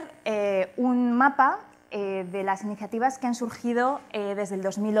podemos ver un mapa de las iniciativas que han surgido desde el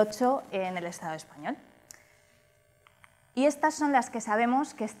 2008 en el Estado español. Y estas son las que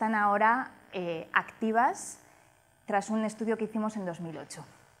sabemos que están ahora activas tras un estudio que hicimos en 2008.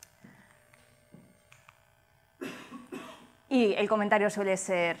 Y el comentario suele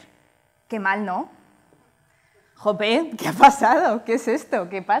ser, qué mal, ¿no? Jope, ¿qué ha pasado? ¿Qué es esto?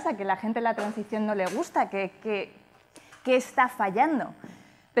 ¿Qué pasa? ¿Que la gente en la transición no le gusta? ¿Qué está fallando?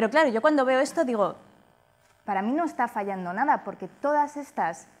 Pero claro, yo cuando veo esto digo, para mí no está fallando nada, porque todas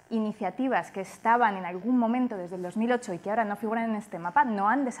estas iniciativas que estaban en algún momento desde el 2008 y que ahora no figuran en este mapa no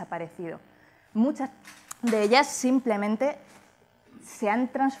han desaparecido. Muchas de ellas simplemente se han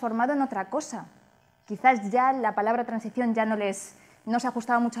transformado en otra cosa. Quizás ya la palabra transición ya no se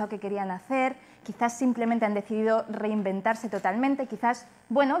ajustaba mucho a lo que querían hacer, quizás simplemente han decidido reinventarse totalmente, quizás,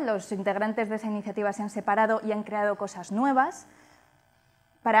 bueno, los integrantes de esa iniciativa se han separado y han creado cosas nuevas.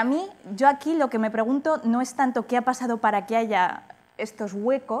 Para mí, yo aquí lo que me pregunto no es tanto qué ha pasado para que haya estos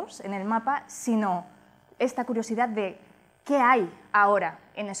huecos en el mapa, sino esta curiosidad de qué hay ahora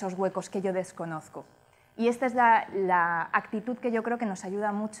en esos huecos que yo desconozco. Y esta es la actitud que yo creo que nos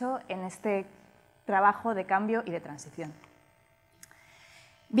ayuda mucho en este trabajo de cambio y de transición.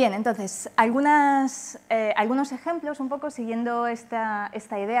 Bien, entonces, algunos ejemplos, un poco siguiendo esta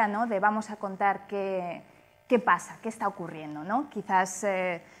idea, ¿no?, de vamos a contar qué pasa, qué está ocurriendo, ¿no? Quizás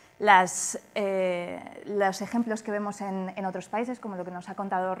los ejemplos que vemos en otros países, como lo que nos ha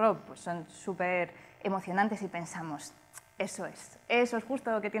contado Rob, pues son súper emocionantes y pensamos, eso es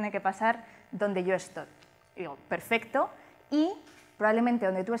justo lo que tiene que pasar donde yo estoy. Digo, perfecto, y probablemente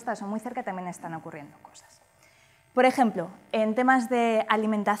donde tú estás o muy cerca también están ocurriendo cosas. Por ejemplo, en temas de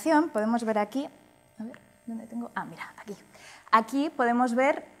alimentación, podemos ver aquí, a ver, ¿dónde tengo? Ah, mira, aquí. Aquí podemos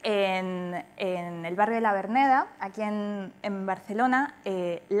ver en el barrio de la Verneda, aquí en Barcelona,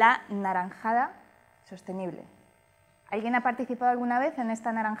 la naranjada sostenible. ¿Alguien ha participado alguna vez en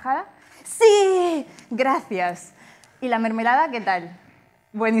esta naranjada? ¡Sí! Gracias. ¿Y la mermelada qué tal?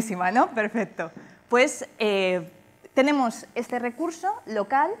 Buenísima, ¿no? Perfecto. Pues tenemos este recurso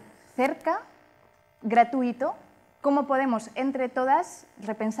local, cerca, gratuito. ¿Cómo podemos, entre todas,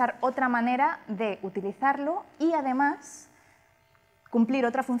 repensar otra manera de utilizarlo y, además, cumplir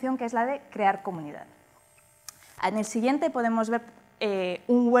otra función que es la de crear comunidad? En el siguiente podemos ver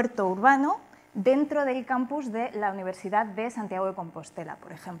un huerto urbano dentro del campus de la Universidad de Santiago de Compostela,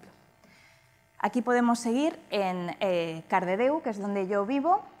 por ejemplo. Aquí podemos seguir en Cardedeu, que es donde yo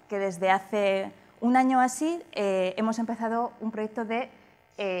vivo, que desde hace un año así hemos empezado un proyecto de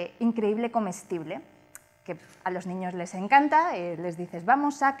increíble comestible, que a los niños les encanta. Les dices,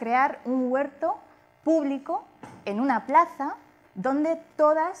 vamos a crear un huerto público en una plaza donde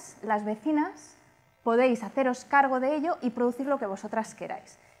todas las vecinas podéis haceros cargo de ello y producir lo que vosotras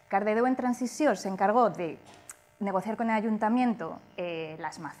queráis. Cardedeu en Transició se encargó de negociar con el ayuntamiento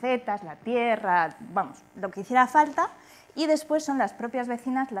las macetas, la tierra, vamos, lo que hiciera falta, y después son las propias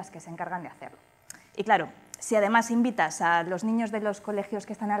vecinas las que se encargan de hacerlo. Y claro, si además invitas a los niños de los colegios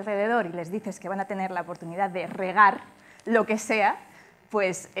que están alrededor y les dices que van a tener la oportunidad de regar lo que sea,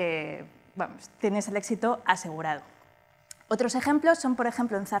 pues vamos, tienes el éxito asegurado. Otros ejemplos son, por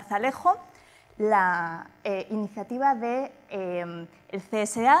ejemplo, en Zarzalejo, la iniciativa del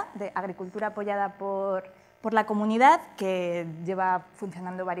CSA, de Agricultura Apoyada por la Comunidad, que lleva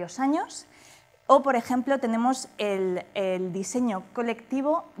funcionando varios años, O, por ejemplo, tenemos el diseño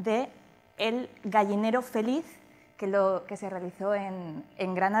colectivo del gallinero feliz que se realizó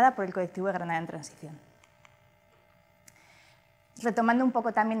en Granada por el colectivo de Granada en Transición. Retomando un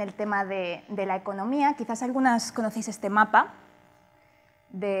poco también el tema de la economía, quizás algunas conocéis este mapa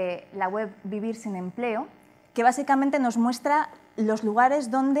de la web Vivir sin Empleo, que básicamente nos muestra los lugares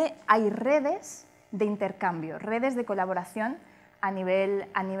donde hay redes de intercambio, redes de colaboración a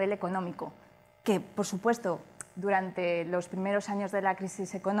nivel económico, que, por supuesto, durante los primeros años de la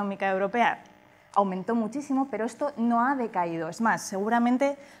crisis económica europea aumentó muchísimo, pero esto no ha decaído. Es más,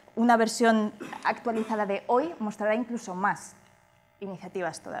 seguramente una versión actualizada de hoy mostrará incluso más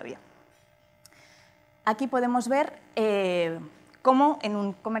iniciativas todavía. Aquí podemos ver cómo en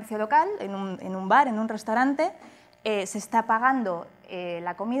un comercio local, en un bar, en un restaurante, se está pagando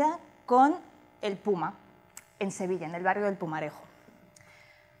la comida con el Puma, en Sevilla, en el barrio del Pumarejo.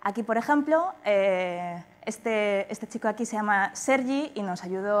 Aquí, por ejemplo, este chico aquí se llama Sergi y nos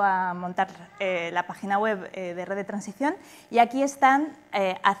ayudó a montar la página web de Red de Transición, y aquí están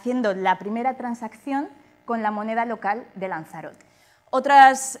haciendo la primera transacción con la moneda local de Lanzarote.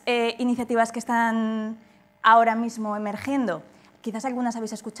 Otras iniciativas que están ahora mismo emergiendo, quizás algunas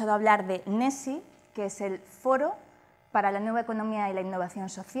habéis escuchado hablar de NESI, que es el Foro para la Nueva Economía y la Innovación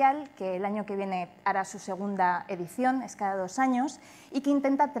Social, que el año que viene hará su segunda edición, es cada 2 años, y que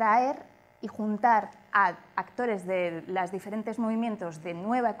intenta traer y juntar a actores de los diferentes movimientos de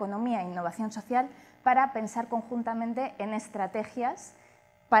nueva economía e innovación social para pensar conjuntamente en estrategias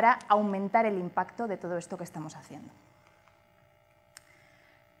para aumentar el impacto de todo esto que estamos haciendo.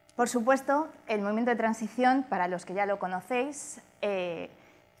 Por supuesto, el movimiento de transición, para los que ya lo conocéis,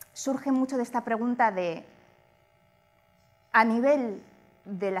 surge mucho de esta pregunta de, a nivel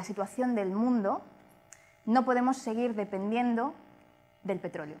de la situación del mundo, no podemos seguir dependiendo del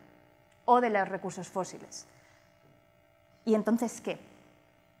petróleo o de los recursos fósiles. ¿Y entonces qué?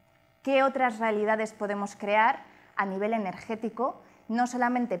 ¿Qué otras realidades podemos crear a nivel energético, no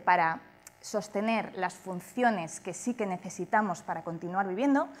solamente para sostener las funciones que sí que necesitamos para continuar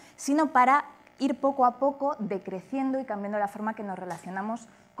viviendo, sino para ir poco a poco decreciendo y cambiando la forma que nos relacionamos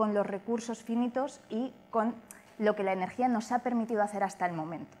con los recursos finitos y con lo que la energía nos ha permitido hacer hasta el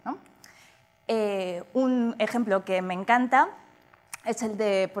momento, ¿no? Un ejemplo que me encanta es el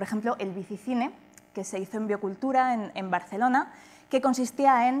de, por ejemplo, el bicicine, que se hizo en Biocultura, en Barcelona, que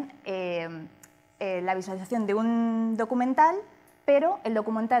consistía en la visualización de un documental, pero el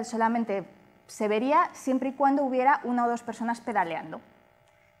documental solamente se vería siempre y cuando hubiera 1 o 2 personas pedaleando.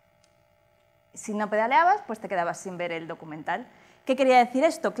 Si no pedaleabas, pues te quedabas sin ver el documental. ¿Qué quería decir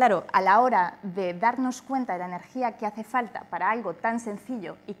esto? Claro, a la hora de darnos cuenta de la energía que hace falta para algo tan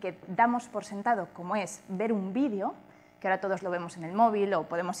sencillo y que damos por sentado como es ver un vídeo, que ahora todos lo vemos en el móvil o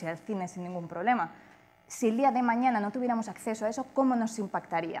podemos ir al cine sin ningún problema, si el día de mañana no tuviéramos acceso a eso, ¿cómo nos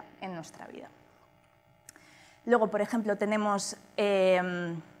impactaría en nuestra vida? Luego, por ejemplo, tenemos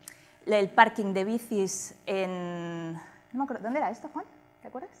el parking de bicis en... No me acuerdo, ¿dónde era esto, Juan? ¿Te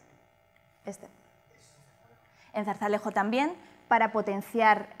acuerdas? En Zarzalejo también, para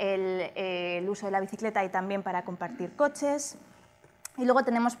potenciar el uso de la bicicleta y también para compartir coches. Y luego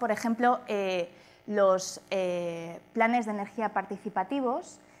tenemos, por ejemplo, los planes de energía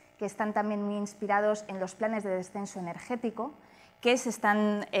participativos, que están también muy inspirados en los planes de descenso energético, que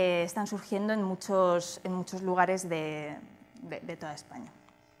están surgiendo en muchos lugares de toda España.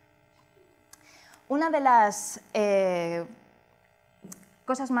 Una de las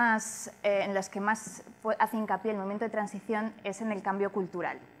cosas en las que más hace hincapié el movimiento de transición es en el cambio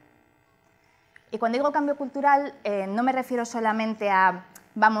cultural. Y cuando digo cambio cultural, no me refiero solamente a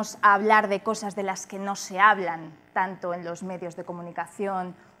vamos a hablar de cosas de las que no se hablan tanto en los medios de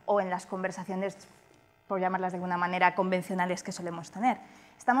comunicación o en las conversaciones, por llamarlas de alguna manera, convencionales que solemos tener.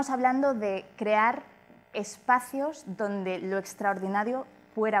 Estamos hablando de crear espacios donde lo extraordinario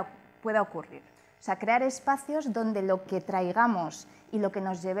pueda ocurrir. O sea, crear espacios donde lo que traigamos y lo que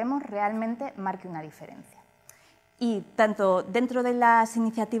nos llevemos realmente marque una diferencia. Y tanto dentro de las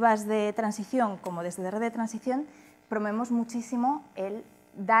iniciativas de transición como desde Red de Transición promovemos muchísimo el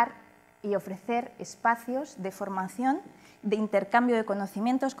dar y ofrecer espacios de formación, de intercambio de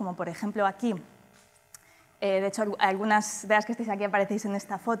conocimientos, como por ejemplo aquí. De hecho, algunas de las que estáis aquí aparecéis en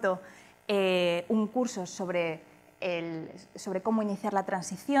esta foto, un curso sobre cómo iniciar la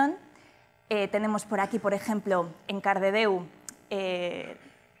transición. Tenemos por aquí, por ejemplo, en Cardedeu,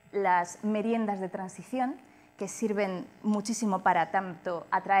 las meriendas de transición, que sirven muchísimo para tanto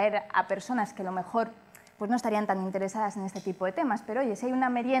atraer a personas que a lo mejor pues no estarían tan interesadas en este tipo de temas, pero oye, si hay una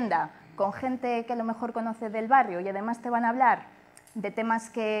merienda con gente que a lo mejor conoce del barrio y además te van a hablar de temas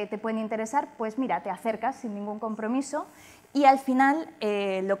que te pueden interesar, pues mira, te acercas sin ningún compromiso y al final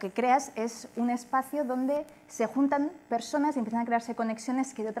lo que creas es un espacio donde se juntan personas y empiezan a crearse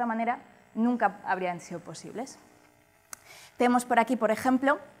conexiones que de otra manera nunca habrían sido posibles. Tenemos por aquí, por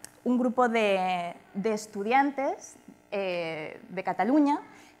ejemplo, un grupo de estudiantes de Catalunya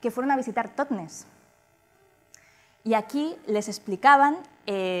que fueron a visitar Totnes. Y aquí les explicaban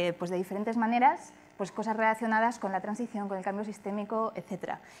pues de diferentes maneras pues cosas relacionadas con la transición, con el cambio sistémico,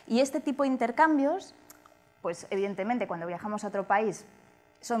 etc. Y este tipo de intercambios, pues evidentemente cuando viajamos a otro país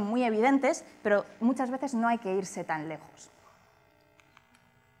son muy evidentes, pero muchas veces no hay que irse tan lejos.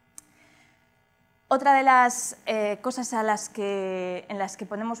 Otra de las cosas en las que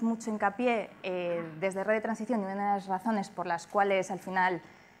ponemos mucho hincapié desde Red de Transición y una de las razones por las cuales al final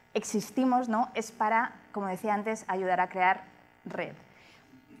existimos, ¿no?, es para, como decía antes, ayudar a crear red.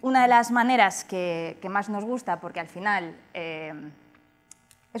 Una de las maneras que más nos gusta, porque al final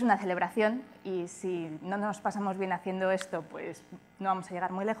es una celebración y si no nos pasamos bien haciendo esto, pues no vamos a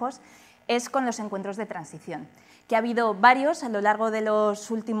llegar muy lejos, es con los encuentros de transición, que ha habido varios a lo largo de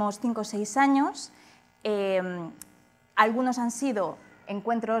los últimos 5 o 6 años. Algunos han sido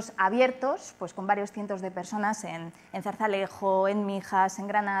encuentros abiertos, pues con varios cientos de personas en Zarzalejo, en Mijas, en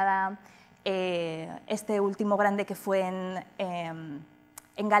Granada, este último grande que fue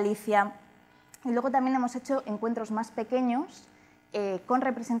en Galicia. Y luego también hemos hecho encuentros más pequeños con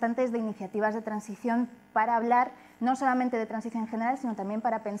representantes de iniciativas de transición para hablar no solamente de transición en general, sino también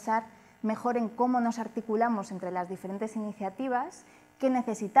para pensar mejor en cómo nos articulamos entre las diferentes iniciativas, qué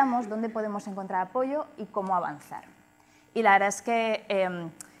necesitamos, dónde podemos encontrar apoyo y cómo avanzar. Y la verdad es que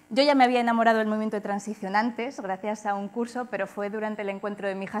yo ya me había enamorado del movimiento de transición antes, gracias a un curso, pero fue durante el encuentro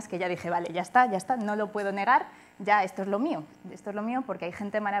de Mijas que ya dije, vale, ya está, no lo puedo negar, ya esto es lo mío porque hay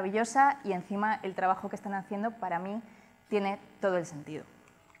gente maravillosa y encima el trabajo que están haciendo para mí tiene todo el sentido.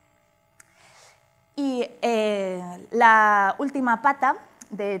 Y la última pata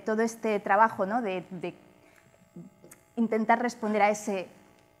de todo este trabajo, ¿no?, de intentar responder a ese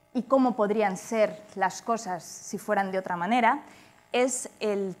y cómo podrían ser las cosas si fueran de otra manera, es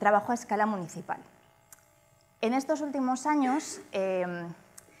el trabajo a escala municipal. En estos últimos años,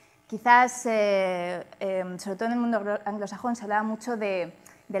 quizás, sobre todo en el mundo anglosajón, se hablaba mucho de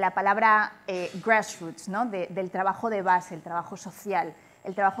la palabra grassroots, ¿no?, del trabajo de base, el trabajo social,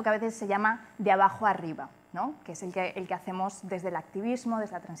 el trabajo que a veces se llama de abajo arriba, ¿no?, que es el que hacemos desde el activismo,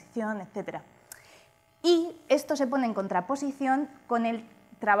 desde la transición, etc. Y esto se pone en contraposición con el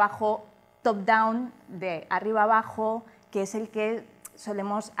trabajo top-down, de arriba abajo, que es el que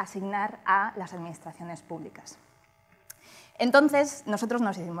solemos asignar a las administraciones públicas. Entonces, nosotros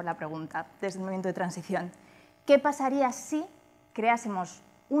nos hicimos la pregunta, desde el movimiento de transición, ¿qué pasaría si creásemos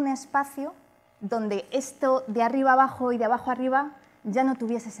un espacio donde esto de arriba abajo y de abajo arriba ya no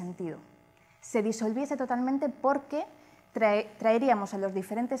tuviese sentido? Se disolviese totalmente porque traeríamos a los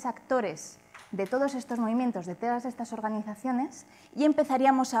diferentes actores de todos estos movimientos, de todas estas organizaciones, y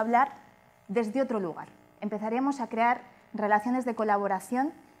empezaríamos a hablar desde otro lugar. Empezaríamos a crear relaciones de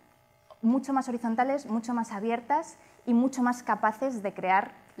colaboración mucho más horizontales, mucho más abiertas y mucho más capaces de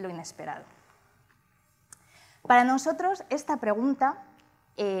crear lo inesperado. Para nosotros, esta pregunta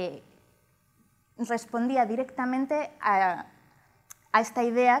respondía directamente a esta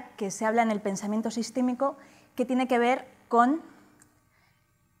idea que se habla en el pensamiento sistémico, que tiene que ver con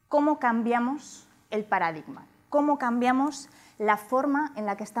cómo cambiamos el paradigma, cómo cambiamos la forma en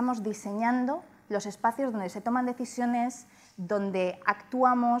la que estamos diseñando los espacios donde se toman decisiones, donde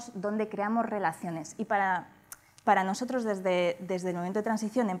actuamos, donde creamos relaciones. Y para nosotros, desde el movimiento de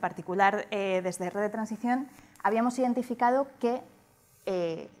transición, en particular desde Red de Transición, habíamos identificado que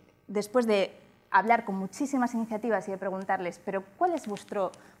después de hablar con muchísimas iniciativas y de preguntarles, pero ¿cuál es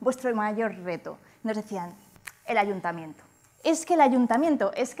vuestro mayor reto? Nos decían, el ayuntamiento. Es que el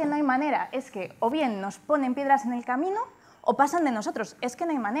ayuntamiento, es que no hay manera, es que o bien nos ponen piedras en el camino o pasan de nosotros, es que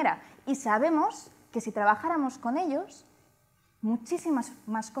no hay manera. Y sabemos que si trabajáramos con ellos, muchísimas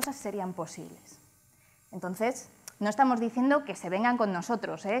más cosas serían posibles. Entonces, no estamos diciendo que se vengan con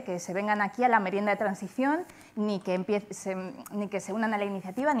nosotros, que se vengan aquí a la merienda de transición, ni que se unan a la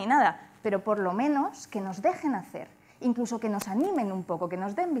iniciativa, ni nada, pero por lo menos que nos dejen hacer, incluso que nos animen un poco, que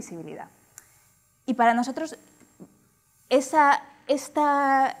nos den visibilidad. Y para nosotros, esta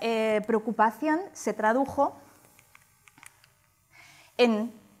preocupación se tradujo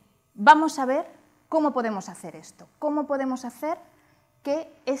en vamos a ver cómo podemos hacer esto, cómo podemos hacer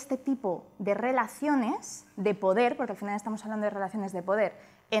que este tipo de relaciones de poder, porque al final estamos hablando de relaciones de poder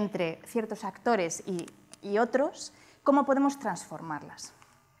entre ciertos actores y otros, cómo podemos transformarlas.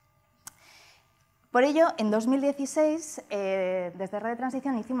 Por ello, en 2016, desde Red de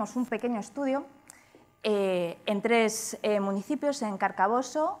Transición hicimos un pequeño estudio en 3 municipios, en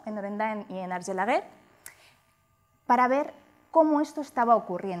Carcaboso, en Orendain y en Argelaguer, para ver cómo esto estaba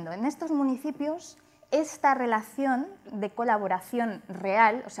ocurriendo. En estos municipios, esta relación de colaboración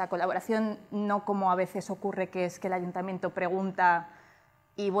real, o sea, colaboración no como a veces ocurre, que es que el ayuntamiento pregunta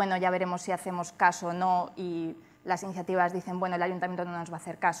y bueno, ya veremos si hacemos caso o no, y las iniciativas dicen, bueno, el ayuntamiento no nos va a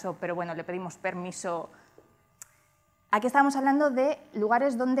hacer caso, pero bueno, le pedimos permiso. Aquí estamos hablando de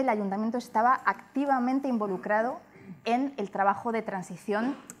lugares donde el ayuntamiento estaba activamente involucrado en el trabajo de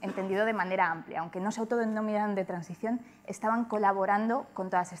transición, entendido de manera amplia. Aunque no se autodenominaran de transición, estaban colaborando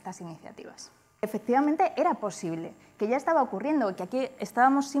con todas estas iniciativas. Efectivamente, era posible, que ya estaba ocurriendo, que aquí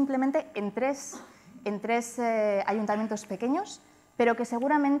estábamos simplemente en tres ayuntamientos pequeños, pero que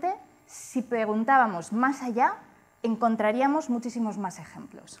seguramente, si preguntábamos más allá, encontraríamos muchísimos más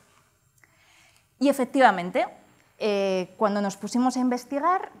ejemplos. Y efectivamente, cuando nos pusimos a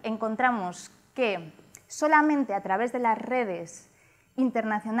investigar, encontramos que solamente a través de las redes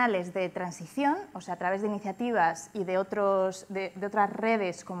internacionales de transición, o sea, a través de iniciativas y de otras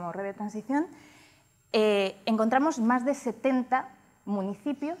redes como Red de Transición, encontramos más de 70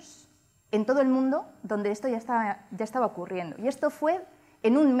 municipios en todo el mundo donde esto ya estaba ocurriendo. Y esto fue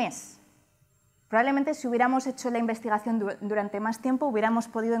en un mes. Probablemente si hubiéramos hecho la investigación durante más tiempo hubiéramos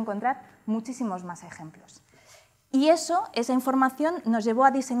podido encontrar muchísimos más ejemplos. Y esa información nos llevó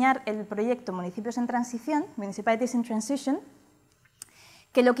a diseñar el proyecto Municipios en Transición, Municipalities in Transition,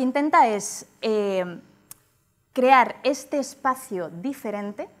 que lo que intenta es crear este espacio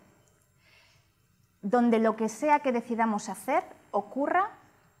diferente donde lo que sea que decidamos hacer ocurra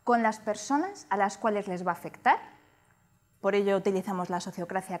con las personas a las cuales les va a afectar. Por ello utilizamos la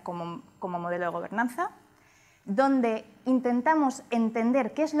sociocracia como modelo de gobernanza, donde intentamos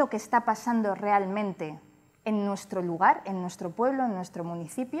entender qué es lo que está pasando realmente en nuestro lugar, en nuestro pueblo, en nuestro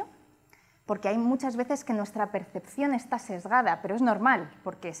municipio, porque hay muchas veces que nuestra percepción está sesgada, pero es normal,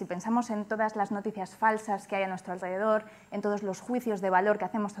 porque si pensamos en todas las noticias falsas que hay a nuestro alrededor, en todos los juicios de valor que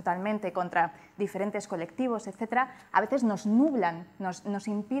hacemos totalmente contra diferentes colectivos, etc., a veces nos nublan, nos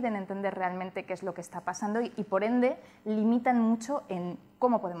impiden entender realmente qué es lo que está pasando y por ende limitan mucho en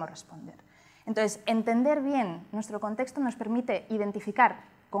cómo podemos responder. Entonces, entender bien nuestro contexto nos permite identificar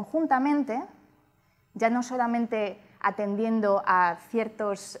conjuntamente, ya no solamente atendiendo a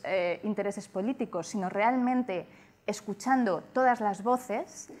ciertos intereses políticos, sino realmente escuchando todas las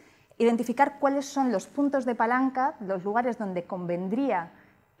voces, identificar cuáles son los puntos de palanca, los lugares donde convendría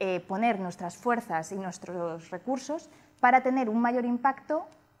poner nuestras fuerzas y nuestros recursos para tener un mayor impacto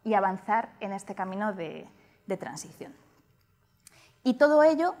y avanzar en este camino de transición. Y todo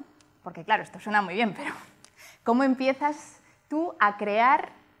ello, porque claro, esto suena muy bien, pero ¿cómo empiezas tú a crear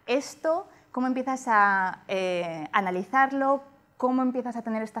esto? ¿Cómo empiezas a analizarlo? ¿Cómo empiezas a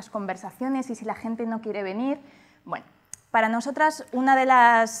tener estas conversaciones? Y si la gente no quiere venir. Bueno, para nosotras una de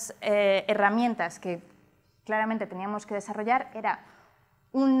las herramientas que claramente teníamos que desarrollar era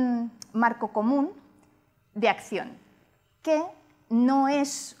un marco común de acción, que no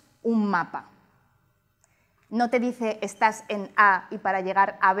es un mapa. No te dice estás en A y para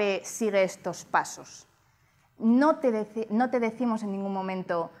llegar a B sigue estos pasos. No te decimos en ningún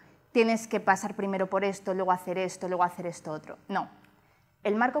momento tienes que pasar primero por esto, luego hacer esto otro. No.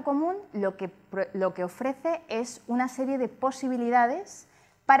 El marco común lo que ofrece es una serie de posibilidades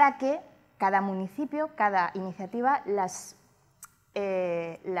para que cada municipio, cada iniciativa las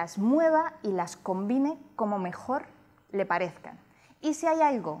mueva y las combine como mejor le parezcan. Y si hay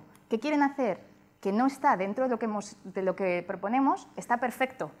algo que quieren hacer que no está dentro de lo que proponemos, está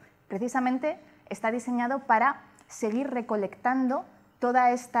perfecto. Precisamente está diseñado para seguir recolectando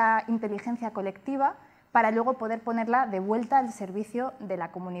toda esta inteligencia colectiva para luego poder ponerla de vuelta al servicio de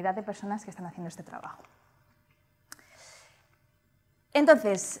la comunidad de personas que están haciendo este trabajo.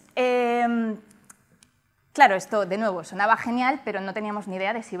 Entonces, claro, esto de nuevo sonaba genial, pero no teníamos ni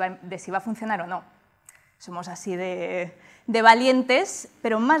idea de si va a funcionar o no. Somos así de valientes,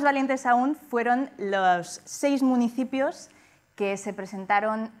 pero más valientes aún fueron los 6 municipios que se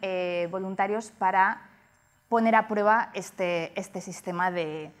presentaron voluntarios para poner a prueba este sistema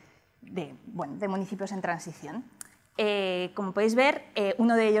de municipios en transición. Como podéis ver,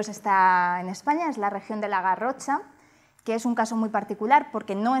 uno de ellos está en España, es la región de la Garrocha, que es un caso muy particular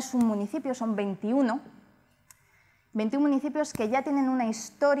porque no es un municipio, son 21 municipios que ya tienen una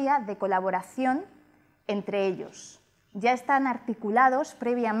historia de colaboración entre ellos. Ya están articulados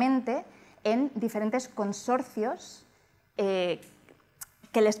previamente en diferentes consorcios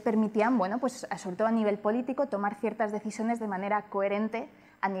que les permitían, bueno, pues, sobre todo a nivel político, tomar ciertas decisiones de manera coherente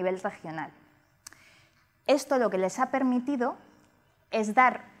a nivel regional. Esto lo que les ha permitido es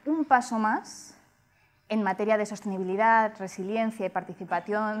dar un paso más en materia de sostenibilidad, resiliencia y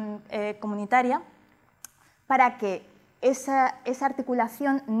participación comunitaria para que esa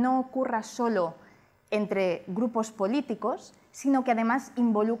articulación no ocurra solo entre grupos políticos, sino que además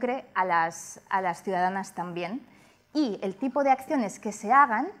involucre a las ciudadanas también, y el tipo de acciones que se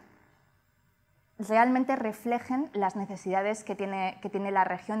hagan realmente reflejen las necesidades que tiene la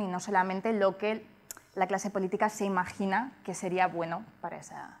región y no solamente lo que la clase política se imagina que sería bueno para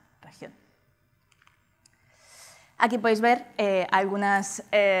esa región. Aquí podéis ver algunas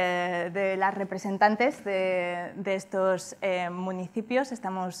de las representantes de estos municipios.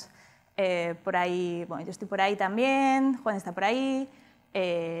 Estamos por ahí, bueno, yo estoy por ahí también, Juan está por ahí,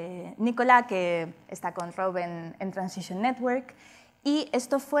 Nicola, que está con Rob en Transition Network. Y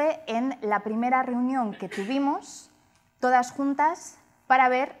esto fue en la primera reunión que tuvimos, todas juntas, para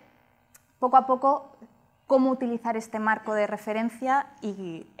ver poco a poco cómo utilizar este marco de referencia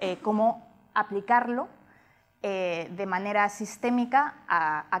y cómo aplicarlo de manera sistémica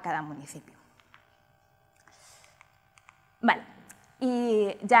a cada municipio. Vale,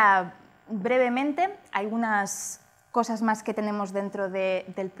 y ya brevemente, algunas cosas más que tenemos dentro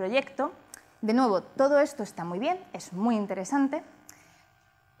del proyecto. De nuevo, todo esto está muy bien, es muy interesante,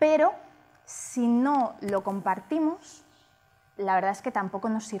 pero si no lo compartimos, la verdad es que tampoco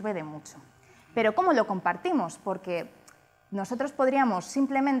nos sirve de mucho. Pero ¿cómo lo compartimos? Porque nosotros podríamos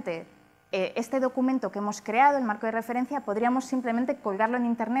simplemente, este documento que hemos creado, el marco de referencia, podríamos simplemente colgarlo en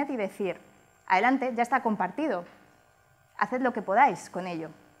Internet y decir, adelante, ya está compartido, haced lo que podáis con ello.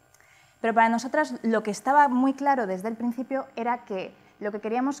 Pero para nosotras lo que estaba muy claro desde el principio era que lo que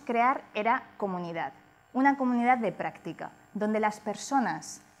queríamos crear era comunidad, una comunidad de práctica, donde las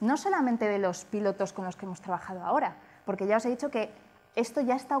personas, no solamente de los pilotos con los que hemos trabajado ahora, porque ya os he dicho que esto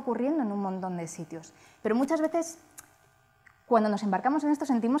ya está ocurriendo en un montón de sitios, pero muchas veces cuando nos embarcamos en esto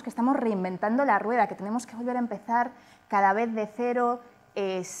sentimos que estamos reinventando la rueda, que tenemos que volver a empezar cada vez de cero,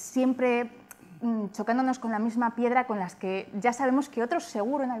 siempre chocándonos con la misma piedra con las que ya sabemos que otros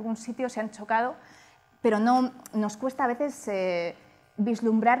seguro en algún sitio se han chocado, pero no, nos cuesta a veces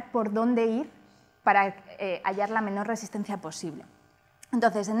vislumbrar por dónde ir para hallar la menor resistencia posible.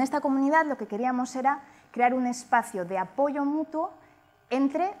 Entonces, en esta comunidad lo que queríamos era crear un espacio de apoyo mutuo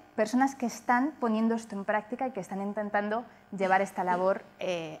entre personas que están poniendo esto en práctica y que están intentando llevar esta labor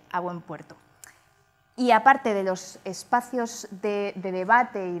a buen puerto. Y aparte de los espacios de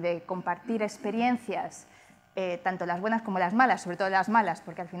debate y de compartir experiencias, tanto las buenas como las malas, sobre todo las malas,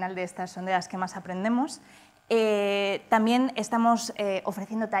 porque al final de estas son de las que más aprendemos, también estamos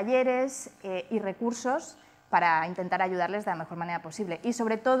ofreciendo talleres y recursos para intentar ayudarles de la mejor manera posible. Y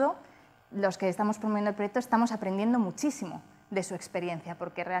sobre todo, los que estamos promoviendo el proyecto estamos aprendiendo muchísimo de su experiencia,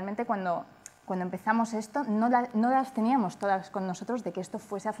 porque realmente cuando empezamos esto no las teníamos todas con nosotros de que esto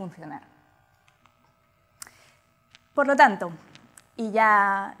fuese a funcionar. Por lo tanto, y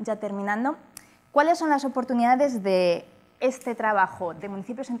ya terminando, ¿cuáles son las oportunidades de este trabajo de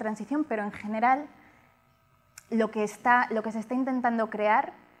municipios en transición, pero en general lo que se está intentando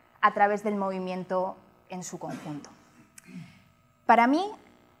crear a través del movimiento en su conjunto? Para mí,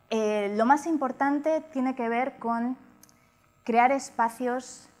 lo más importante tiene que ver con crear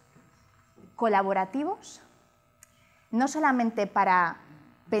espacios colaborativos, no solamente para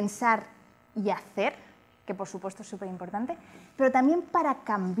pensar y hacer, que por supuesto es súper importante, pero también para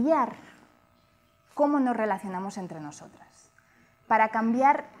cambiar cómo nos relacionamos entre nosotras, para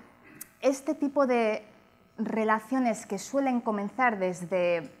cambiar este tipo de relaciones que suelen comenzar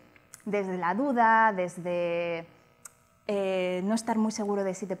desde la duda, desde no estar muy seguro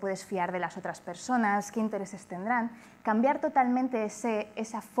de si te puedes fiar de las otras personas, qué intereses tendrán, cambiar totalmente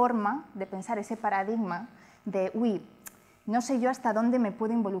esa forma de pensar, ese paradigma de, uy, no sé yo hasta dónde me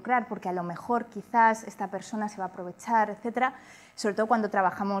puedo involucrar porque a lo mejor quizás esta persona se va a aprovechar, etcétera, sobre todo cuando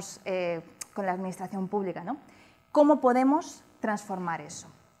trabajamos con la administración pública, ¿no? ¿Cómo podemos transformar eso?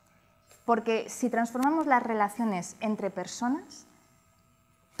 Porque si transformamos las relaciones entre personas,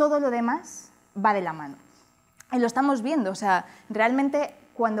 todo lo demás va de la mano. Y lo estamos viendo, o sea, realmente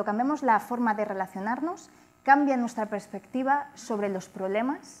cuando cambiamos la forma de relacionarnos, cambia nuestra perspectiva sobre los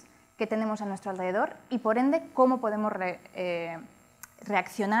problemas que tenemos a nuestro alrededor y, por ende, cómo podemos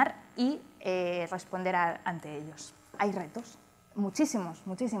reaccionar y responder ante ellos. Hay retos, muchísimos,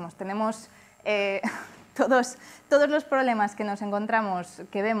 muchísimos. Tenemos todos los problemas que nos encontramos,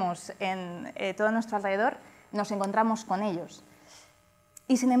 que vemos en todo nuestro alrededor, nos encontramos con ellos.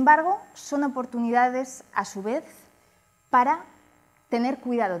 Y, sin embargo, son oportunidades, a su vez, para tener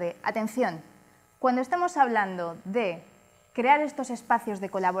cuidado de, atención, cuando estemos hablando de crear estos espacios de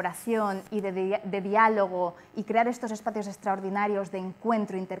colaboración y de diálogo y crear estos espacios extraordinarios de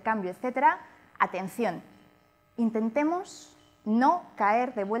encuentro, intercambio, etcétera, atención, intentemos no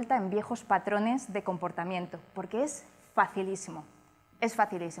caer de vuelta en viejos patrones de comportamiento, porque es facilísimo,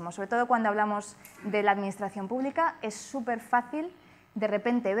 sobre todo cuando hablamos de la administración pública, es súper fácil de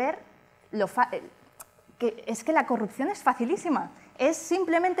repente ver que es que la corrupción es facilísima, es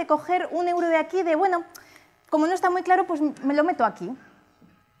simplemente coger un euro de aquí de, bueno, como no está muy claro, pues me lo meto aquí.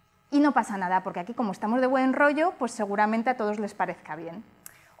 Y no pasa nada, porque aquí como estamos de buen rollo, pues seguramente a todos les parezca bien.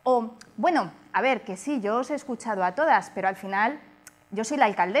 O, bueno, a ver, que sí, yo os he escuchado a todas, pero al final yo soy la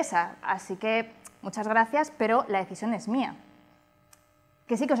alcaldesa, así que muchas gracias, pero la decisión es mía.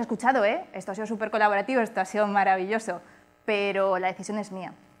 Que sí que os he escuchado, ¿eh? Esto ha sido súper colaborativo, esto ha sido maravilloso, pero la decisión es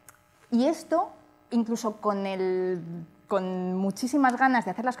mía. Y esto, incluso con muchísimas ganas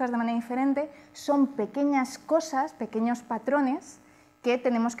de hacer las cosas de manera diferente, son pequeñas cosas, pequeños patrones que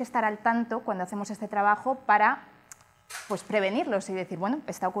tenemos que estar al tanto cuando hacemos este trabajo para pues, prevenirlos y decir, bueno,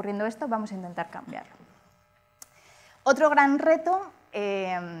 está ocurriendo esto, vamos a intentar cambiarlo. Otro gran reto,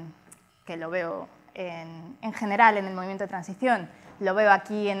 que lo veo en general en el movimiento de transición, lo veo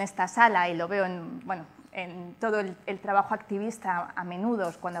aquí en esta sala y lo veo en todo el trabajo activista a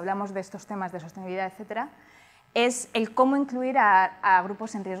menudo cuando hablamos de estos temas de sostenibilidad, etcétera, es el cómo incluir a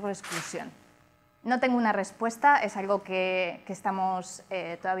grupos en riesgo de exclusión. No tengo una respuesta, es algo que estamos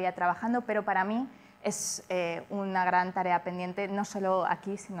todavía trabajando, pero para mí es una gran tarea pendiente, no solo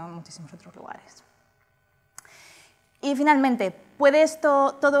aquí, sino en muchísimos otros lugares. Y finalmente, ¿puede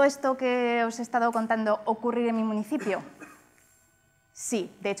todo esto que os he estado contando ocurrir en mi municipio?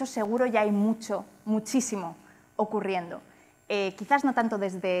 Sí, de hecho seguro ya hay muchísimo ocurriendo. Quizás no tanto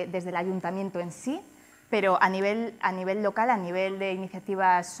desde el ayuntamiento en sí, pero a nivel local, a nivel de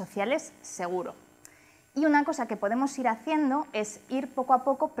iniciativas sociales, seguro. Y una cosa que podemos ir haciendo es ir poco a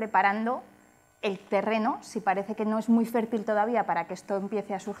poco preparando el terreno, si parece que no es muy fértil todavía para que esto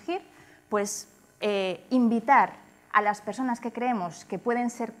empiece a surgir, pues invitar a las personas que creemos que pueden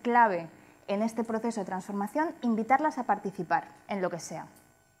ser clave en este proceso de transformación, invitarlas a participar en lo que sea.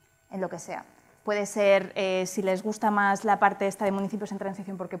 Puede ser, si les gusta más la parte esta de municipios en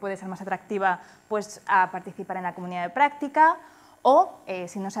transición porque puede ser más atractiva, pues a participar en la comunidad de práctica, o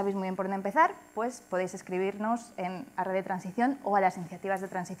si no sabéis muy bien por dónde empezar, pues podéis escribirnos a Red de Transición o a las iniciativas de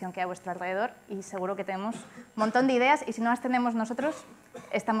transición que hay a vuestro alrededor y seguro que tenemos un montón de ideas y si no las tenemos nosotros,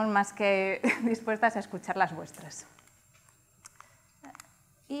 estamos más que dispuestas a escuchar las vuestras.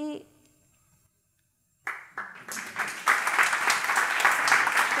 Y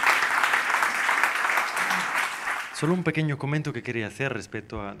Solo un pequeño comentario que quería hacer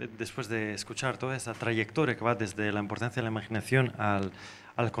respecto a, después de escuchar toda esa trayectoria que va desde la importancia de la imaginación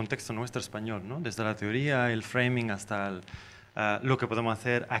al contexto nuestro español, ¿no? Desde la teoría, el framing, hasta lo que podemos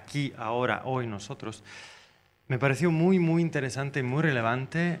hacer aquí, ahora, hoy nosotros. Me pareció muy interesante y muy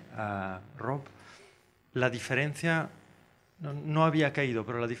relevante, Rob, la diferencia, no había caído,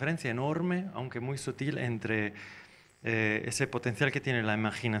 pero la diferencia enorme, aunque muy sutil, entre ese potencial que tiene la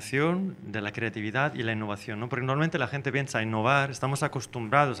imaginación, de la creatividad y la innovación, ¿no? Porque normalmente la gente piensa a innovar, estamos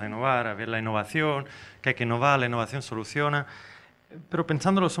acostumbrados a innovar, a ver la innovación, que hay que innovar, la innovación soluciona, pero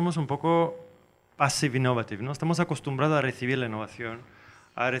pensándolo somos un poco passive innovative, ¿no? Estamos acostumbrados a recibir la innovación,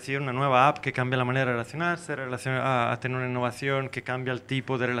 a recibir una nueva app que cambia la manera de relacionarse, a tener una innovación que cambia el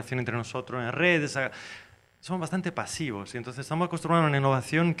tipo de relación entre nosotros en redes. Somos bastante pasivos y entonces estamos acostumbrados a una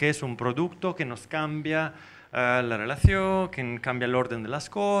innovación que es un producto que nos cambia la relación, que cambia el orden de las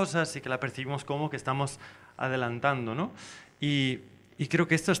cosas y que la percibimos como que estamos adelantando, ¿no? Y creo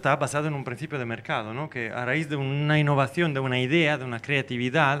que esto está basado en un principio de mercado, ¿no? Que a raíz de una innovación, de una idea, de una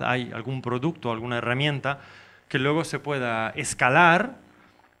creatividad, hay algún producto, alguna herramienta que luego se pueda escalar,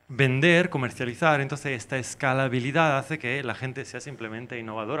 vender, comercializar. Entonces esta escalabilidad hace que la gente sea simplemente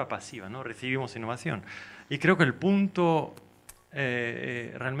innovadora pasiva, ¿no? Recibimos innovación. Y creo que el punto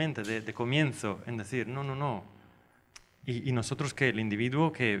realmente de comienzo en decir, no. Y nosotros que el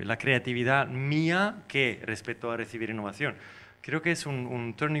individuo, que la creatividad mía, que respecto a recibir innovación. Creo que es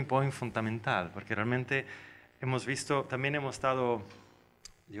un turning point fundamental, porque realmente hemos visto, también hemos estado,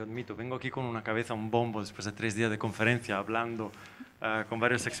 yo admito, vengo aquí con una cabeza, un bombo después de 3 días de conferencia, hablando con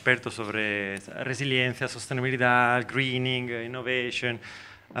varios expertos sobre resiliencia, sostenibilidad, greening, innovation.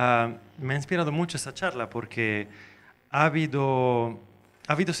 Me ha inspirado mucho esta charla porque ha habido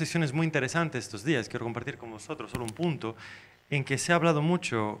sesiones muy interesantes estos días, quiero compartir con vosotros solo un punto, en que se ha hablado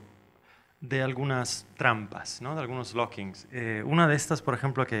mucho de algunas trampas, ¿no? De algunos lockings. Una de estas, por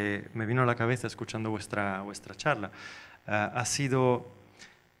ejemplo, que me vino a la cabeza escuchando vuestra charla, ha sido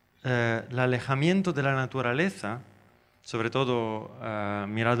el alejamiento de la naturaleza sobre todo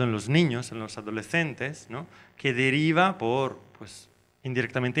mirado en los niños, en los adolescentes, ¿no? Que deriva por, pues,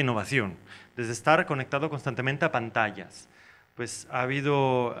 indirectamente innovación, desde estar conectado constantemente a pantallas. Pues ha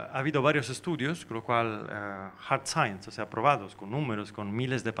habido varios estudios, con lo cual hard science, o sea, probados con números, con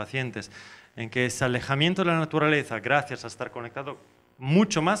miles de pacientes, en que ese alejamiento de la naturaleza, gracias a estar conectado,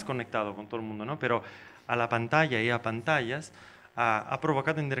 mucho más conectado con todo el mundo, ¿no? Pero a la pantalla y a pantallas, ha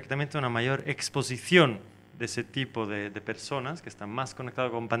provocado indirectamente una mayor exposición de ese tipo de personas que están más conectadas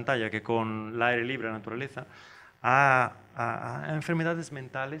con pantalla que con el aire libre, la naturaleza, a enfermedades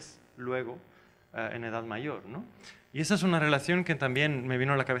mentales luego en edad mayor, ¿no? Y esa es una relación que también me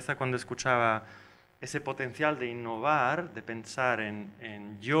vino a la cabeza cuando escuchaba ese potencial de innovar, de pensar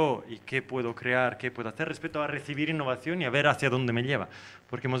en yo y qué puedo crear, qué puedo hacer respecto a recibir innovación y a ver hacia dónde me lleva.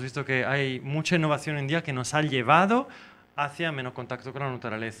 Porque hemos visto que hay mucha innovación hoy en día que nos ha llevado hacia menos contacto con la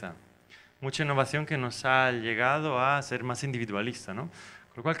naturaleza. Mucha innovación que nos ha llegado a ser más individualista, ¿no?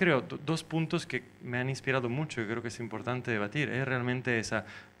 Con lo cual creo, dos puntos que me han inspirado mucho y creo que es importante debatir, es realmente esa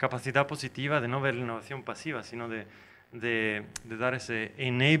capacidad positiva de no ver la innovación pasiva, sino de dar ese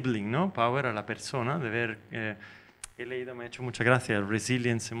enabling, ¿no? Power a la persona, de ver, he leído, me ha hecho mucha gracia,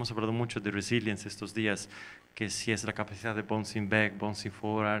 resilience, hemos hablado mucho de resilience estos días, que si es la capacidad de bouncing back, bouncing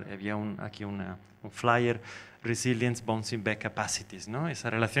forward, había aquí un flyer, resilience, bouncing back capacities, ¿no? Esa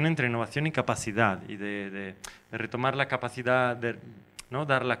relación entre innovación y capacidad, y de retomar la capacidad, ¿no?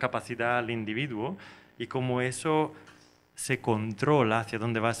 Dar la capacidad al individuo y cómo eso se controla hacia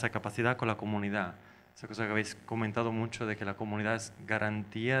dónde va esa capacidad con la comunidad. Esa cosa que habéis comentado mucho de que la comunidad es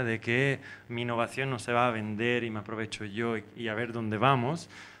garantía de que mi innovación no se va a vender y me aprovecho yo y a ver dónde vamos,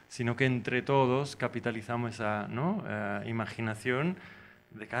 sino que entre todos capitalizamos esa, ¿no? Imaginación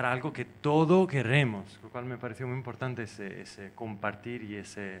de cara a algo que todo queremos, lo cual me pareció muy importante ese compartir y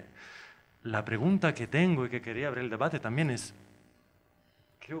la pregunta que tengo y que quería abrir el debate también es,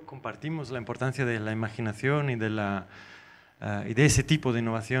 creo que compartimos la importancia de la imaginación y de ese tipo de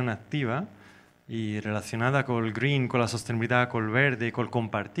innovación activa y relacionada con el green, con la sostenibilidad, con el verde, con el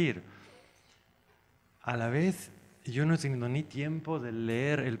compartir. A la vez, yo no he tenido ni tiempo de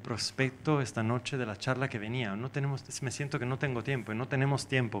leer el prospecto esta noche de la charla que venía. Me siento que no tengo tiempo y no tenemos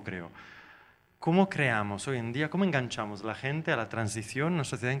tiempo, creo. ¿Cómo creamos hoy en día, cómo enganchamos a la gente a la transición en una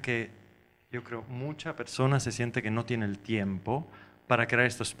sociedad en que yo creo mucha persona se siente que no tiene el tiempo para crear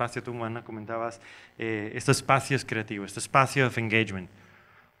estos espacios? Tú, Ana, comentabas estos espacios creativos, estos espacios de engagement.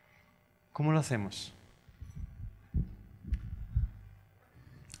 ¿Cómo lo hacemos?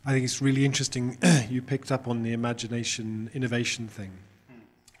 I think it's really interesting you picked up on the imagination innovation thing,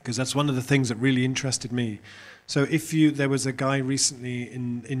 because that's one of the things that really interested me. So there was a guy recently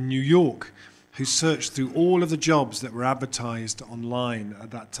in New York who searched through all of the jobs that were advertised online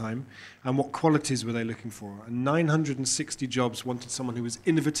at that time and what qualities were they looking for. And 960 jobs wanted someone who was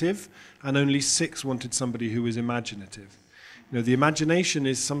innovative and only 6 wanted somebody who was imaginative. You know, the imagination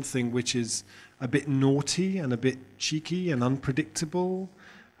is something which is a bit naughty and a bit cheeky and unpredictable,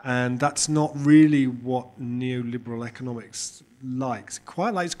 and that's not really what neoliberal economics likes. It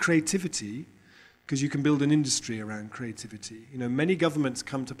quite likes creativity, because you can build an industry around creativity. You know, many governments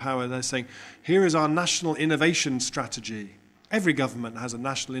come to power, they're saying, here is our national innovation strategy. Every government has a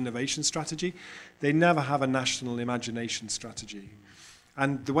national innovation strategy. They never have a national imagination strategy.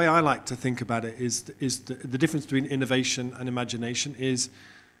 And the way I like to think about it is the difference between innovation and imagination is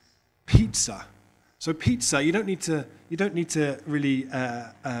pizza. So pizza, you don't need to really,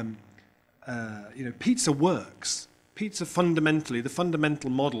 pizza works. Pizza fundamentally, the fundamental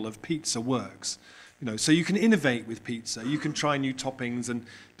model of pizza works. You know, so you can innovate with pizza. You can try new toppings and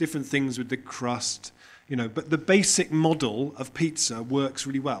different things with the crust. You know, but the basic model of pizza works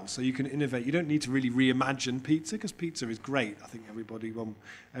really well. So you can innovate. You don't need to really reimagine pizza, because pizza is great. I think everybody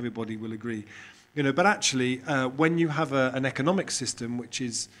will agree. You know, but actually, when you have an economic system which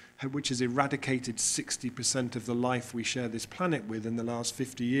has eradicated 60% of the life we share this planet with in the last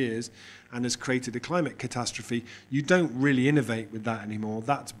 50 years and has created a climate catastrophe, you don't really innovate with that anymore.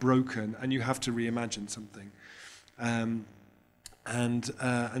 That's broken, and you have to reimagine something.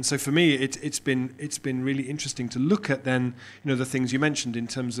 And so for me, it's been really interesting to look at then, you know, the things you mentioned in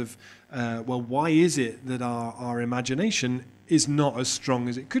terms of, why is it that our imagination is not as strong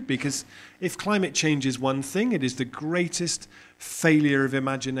as it could be? Because if climate change is one thing, it is the greatest failure of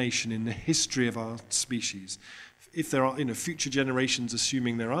imagination in the history of our species. If there are, future generations,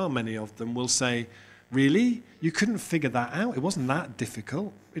 assuming there are many of them, will say, really? You couldn't figure that out? It wasn't that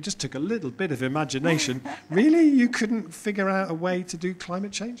difficult. It just took a little bit of imagination. Really? You couldn't figure out a way to do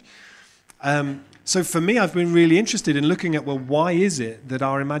climate change? So for me, I've been really interested in looking at, why is it that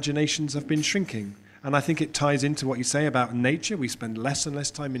our imaginations have been shrinking? And I think it ties into what you say about nature. We spend less and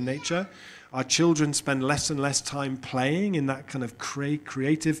less time in nature. Our children spend less and less time playing in that kind of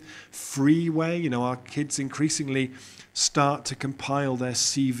creative, free way. You know, our kids increasingly start to compile their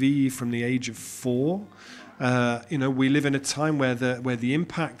CV from the age of 4. You know, we live in a time where the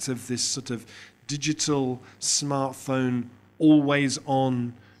impact of this sort of digital smartphone, always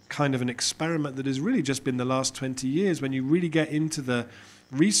on kind of an experiment that has really just been the last 20 years, when you really get into the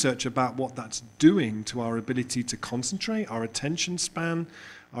research about what that's doing to our ability to concentrate, our attention span,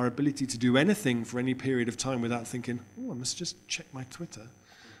 our ability to do anything for any period of time without thinking, oh, I must just check my Twitter,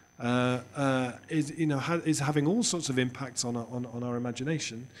 is having all sorts of impacts on our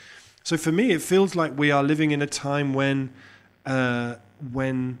imagination. So for me, it feels like we are living in a time when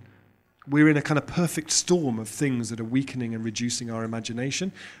we're in a kind of perfect storm of things that are weakening and reducing our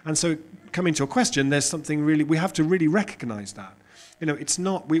imagination. And so, coming to your question, there's something really, we have to really recognize that. You know, it's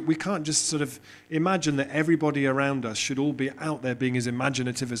not, we can't just sort of imagine that everybody around us should all be out there being as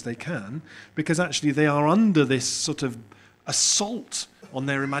imaginative as they can, because actually they are under this sort of assault on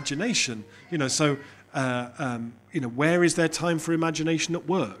their imagination. You know, so, you know, where is there time for imagination at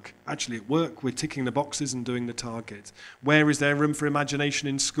work? Actually, at work, we're ticking the boxes and doing the target. Where is there room for imagination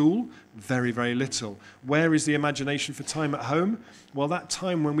in school? Very, very little. Where is the imagination for time at home? Well, that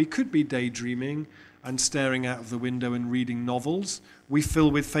time when we could be daydreaming and staring out of the window and reading novels, we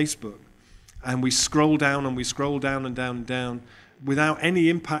fill with Facebook. And we scroll down and we scroll down and down and down without any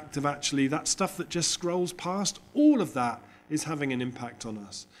impact of actually that stuff that just scrolls past. All of that is having an impact on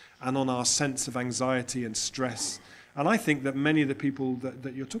us and on our sense of anxiety and stress. And I think that many of the people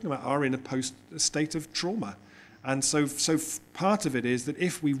that you're talking about are in a state of trauma. And so part of it is that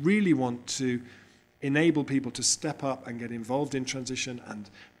if we really want to enable people to step up and get involved in transition and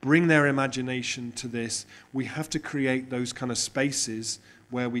bring their imagination to this, we have to create those kind of spaces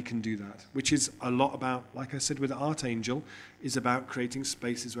where we can do that, which is a lot about, like I said with Art Angel, is about creating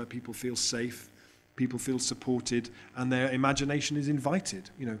spaces where people feel safe, people feel supported, and their imagination is invited.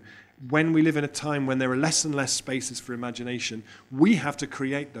 You know, when we live in a time when there are less and less spaces for imagination, we have to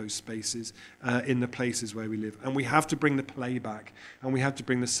create those spaces in the places where we live. And we have to bring the play back, and we have to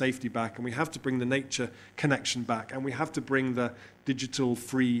bring the safety back, and we have to bring the nature connection back, and we have to bring the digital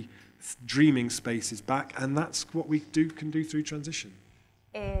free dreaming spaces back, and that's what we can do through transition.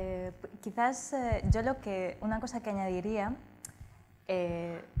 Quizás una cosa que añadiría,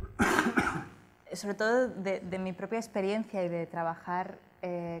 sobre todo de mi propia experiencia y de trabajar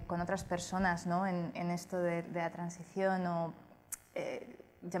con otras personas, ¿no? en esto de la transición, o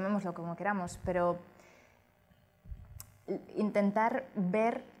llamémoslo como queramos, pero intentar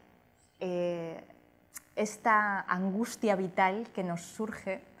ver esta angustia vital que nos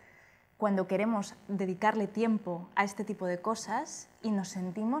surge cuando queremos dedicarle tiempo a este tipo de cosas y nos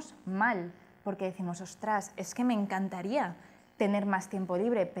sentimos mal, porque decimos, ostras, es que me encantaría tener más tiempo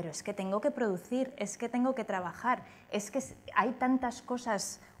libre, pero es que tengo que producir, es que tengo que trabajar, es que hay tantas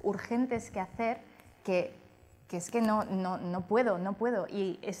cosas urgentes que hacer que es que no puedo.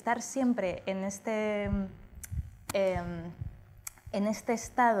 Y estar siempre en este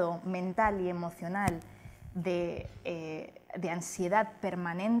estado mental y emocional de ansiedad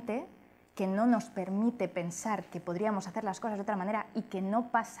permanente, que no nos permite pensar que podríamos hacer las cosas de otra manera y que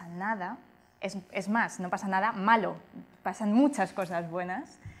no pasa nada, es más, no pasa nada malo, pasan muchas cosas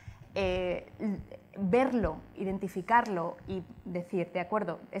buenas, verlo, identificarlo y decir, de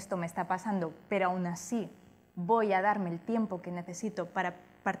acuerdo, esto me está pasando, pero aún así voy a darme el tiempo que necesito para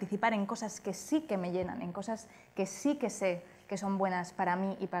participar en cosas que sí que me llenan, en cosas que sí que sé que son buenas para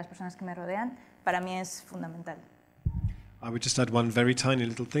mí y para las personas que me rodean, para mí es fundamental. I would just add one very tiny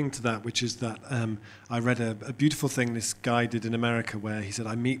little thing to that, which is that I read a beautiful thing this guy did in America where he said,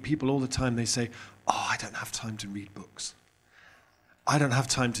 I meet people all the time, they say, oh, I don't have time to read books. I don't have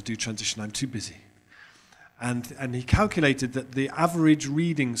time to do transition, I'm too busy. And he calculated that the average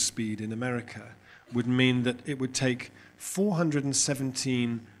reading speed in America would mean that it would take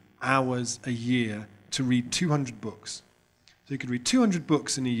 417 hours a year to read 200 books. So you could read 200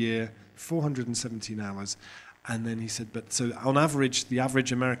 books in a year, 417 hours. And then he said, but so on average, the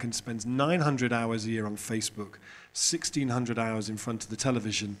average American spends 900 hours a year on Facebook, 1,600 hours in front of the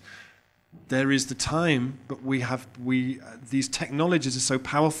television. There is the time, but these technologies are so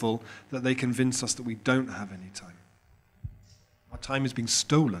powerful that they convince us that we don't have any time. Our time is being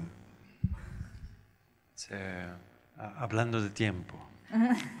stolen. Hablando de tiempo.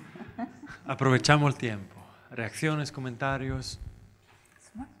 Aprovechamos el tiempo. Reacciones, comentarios.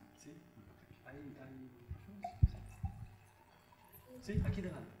 Sí, aquí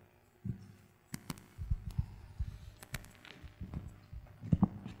delante.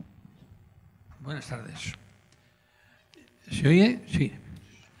 Buenas tardes. ¿Se oye? Sí.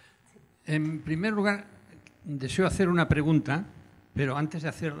 En primer lugar, deseo hacer una pregunta, pero antes de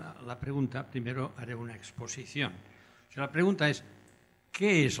hacer la pregunta, primero haré una exposición. O sea, la pregunta es,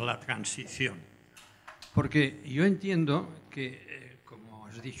 ¿qué es la transición? Porque yo entiendo que, como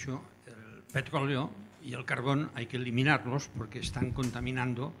has dicho, el petróleo y el carbón hay que eliminarlos porque están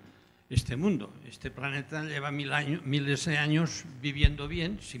contaminando este mundo. Este planeta lleva miles de años viviendo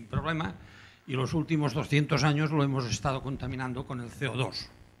bien, sin problema, y los últimos 200 años lo hemos estado contaminando con el CO2.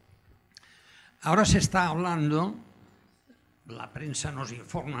 Ahora se está hablando, la prensa nos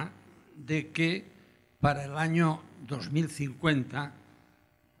informa, de que para el año 2050,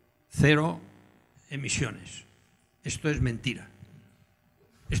 0 emisiones. Esto es mentira.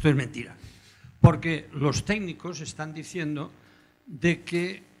 Esto es mentira. Porque los técnicos están diciendo de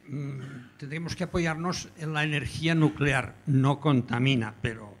que tendremos que apoyarnos en la energía nuclear. No contamina,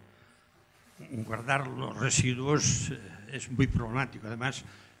 pero guardar los residuos es muy problemático. Además,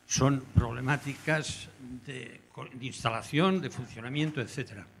 son problemáticas de instalación, de funcionamiento,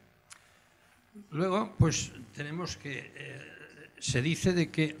 etc. Luego, pues tenemos que... se dice de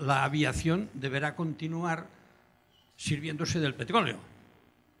que la aviación deberá continuar sirviéndose del petróleo,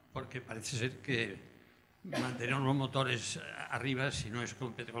 porque parece ser que mantener los motores arriba si no es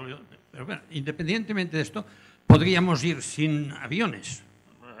con petróleo. Pero bueno, independientemente de esto, podríamos ir sin aviones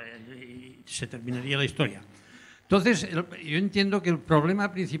y se terminaría la historia. Entonces, yo entiendo que el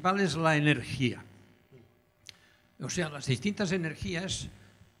problema principal es la energía. O sea, las distintas energías,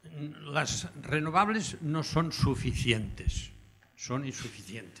 las renovables no son suficientes, son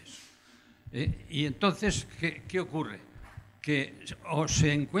insuficientes. Y entonces, ¿qué ocurre? Que o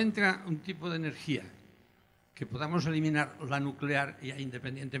se encuentra un tipo de energía que podamos eliminar la nuclear ya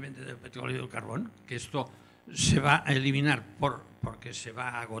independientemente del petróleo y del carbón, que esto se va a eliminar porque se va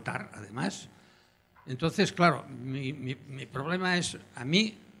a agotar además. Entonces, claro, mi problema es, a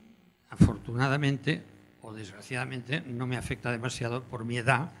mí, afortunadamente o desgraciadamente, no me afecta demasiado por mi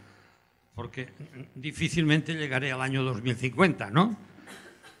edad, porque difícilmente llegaré al año 2050, ¿no?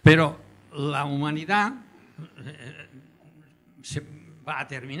 Pero la humanidad se va a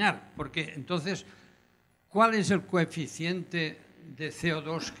terminar, porque entonces, ¿cuál es el coeficiente de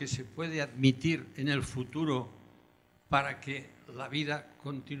CO2 que se puede admitir en el futuro para que la vida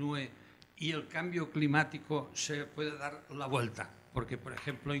continúe y el cambio climático se pueda dar la vuelta? Porque, por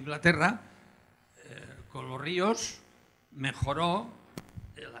ejemplo, Inglaterra, con los ríos, mejoró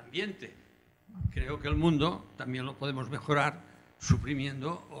el ambiente. Creo que el mundo también lo podemos mejorar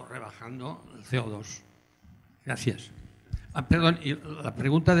suprimiendo o rebajando el CO2. Gracias. Perdón, y la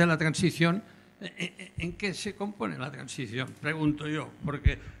pregunta de la transición, ¿en qué se compone la transición? Pregunto yo,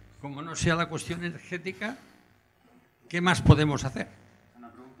 porque como no sea la cuestión energética, ¿qué más podemos hacer?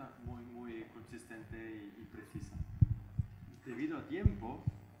 Una pregunta muy consistente y precisa. Debido a tiempo,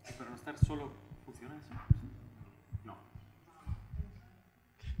 para no estar solo, ¿funciona eso? No.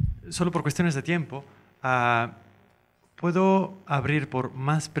 Solo por cuestiones de tiempo, ¿puedo abrir por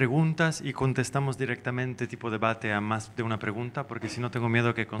más preguntas y contestamos directamente tipo debate a más de una pregunta? Porque si no tengo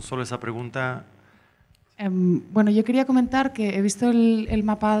miedo que con solo esa pregunta... Bueno, yo quería comentar que he visto el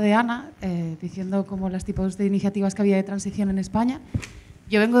mapa de Ana diciendo como los tipos de iniciativas que había de transición en España.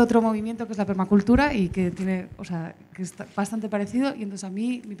 Yo vengo de otro movimiento que es la permacultura y que tiene, o sea, que es bastante parecido, y entonces a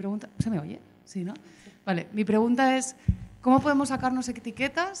mí mi pregunta... ¿Se me oye? Sí, ¿no? Vale, mi pregunta es... ¿Cómo podemos sacarnos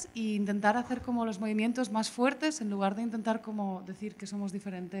etiquetas e intentar hacer como los movimientos más fuertes en lugar de intentar como decir que somos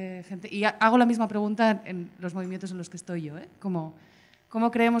diferente gente? Y hago la misma pregunta en los movimientos en los que estoy yo, ¿eh? ¿Cómo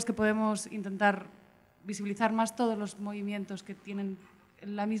creemos que podemos intentar visibilizar más todos los movimientos que tienen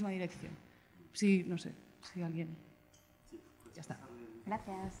la misma dirección? Sí, no sé, si alguien... Ya está.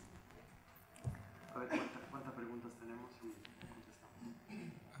 Gracias. A ver, ¿cuántas preguntas tenemos? Y contestamos.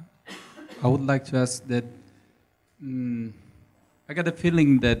 I would like to ask that I got a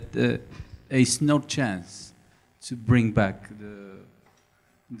feeling that there is no chance to bring back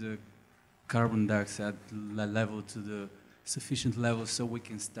the carbon dioxide level to the sufficient level so we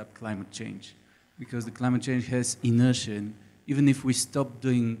can stop climate change. Because the climate change has inertia, and even if we stop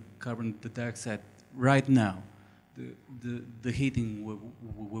doing carbon dioxide right now, the heating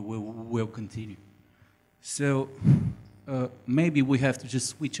will continue. So maybe we have to just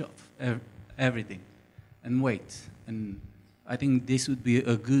switch off everything and wait. And I think this would be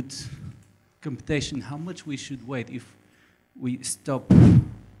a good computation, how much we should wait if we stop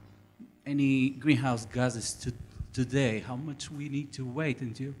any greenhouse gases today, how much we need to wait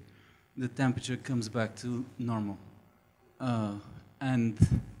until the temperature comes back to normal. And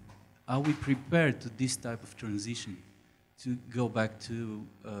are we prepared to this type of transition, to go back to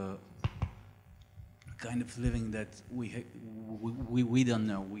kind of living that we don't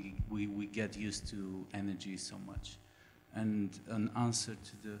know. We get used to energy so much. And an answer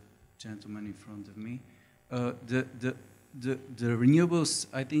to the gentleman in front of me, the renewables,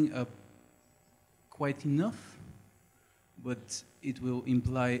 I think, are quite enough, but it will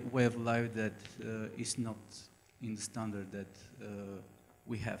imply way of life that is not in the standard that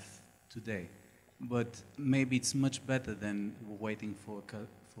we have today. But maybe it's much better than waiting for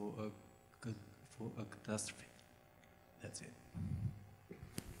a catastrophe. That's it.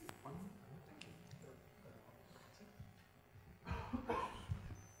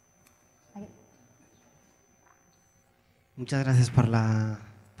 Muchas gracias por la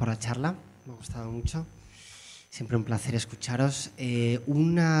charla, me ha gustado mucho. Siempre un placer escucharos.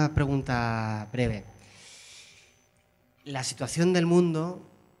 Una pregunta breve. La situación del mundo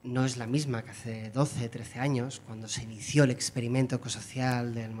no es la misma que hace 12, 13 años, cuando se inició el experimento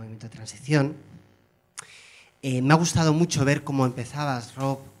ecosocial del movimiento de transición. Me ha gustado mucho ver cómo empezabas,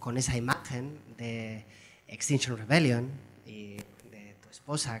 Rob, con esa imagen de Extinction Rebellion y de tu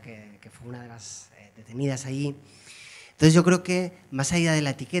esposa, que fue una de las detenidas allí. Entonces yo creo que más allá de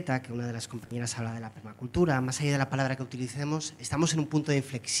la etiqueta, que una de las compañeras habla de la permacultura, más allá de la palabra que utilicemos, estamos en un punto de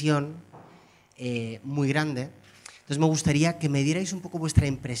inflexión muy grande. Entonces me gustaría que me dierais un poco vuestra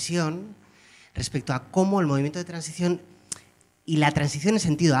impresión respecto a cómo el movimiento de transición y la transición en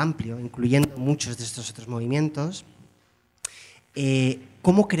sentido amplio, incluyendo muchos de estos otros movimientos,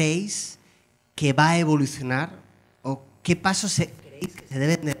 ¿cómo creéis que va a evolucionar o qué pasos creéis que se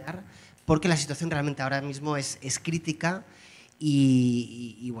deben de dar? Porque la situación realmente ahora mismo es crítica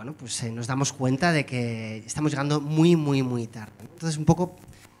y bueno, pues nos damos cuenta de que estamos llegando muy, muy, muy tarde. Entonces, un poco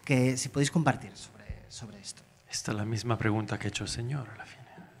que si podéis compartir sobre esto. Esta es la misma pregunta que ha hecho el señor a la fin.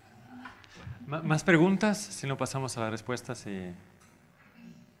 ¿Más preguntas? Si no, pasamos a las respuestas y...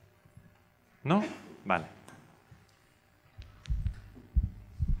 ¿No? Vale.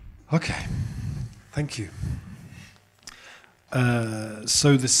 Okay, thank you.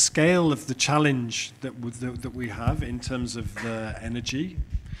 So the scale of the challenge that we have in terms of energy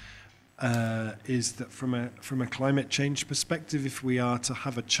is that from a climate change perspective, if we are to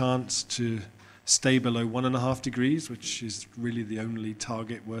have a chance to stay below 1.5 degrees, which is really the only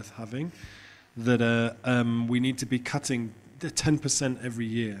target worth having, that we need to be cutting 10% every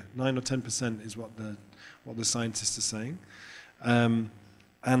year. 9 or 10% is what the scientists are saying.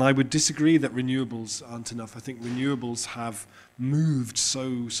 And I would disagree that renewables aren't enough. I think renewables have moved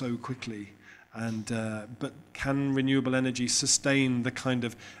so quickly. And but can renewable energy sustain the kind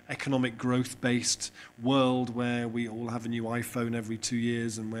of economic growth-based world where we all have a new iPhone every 2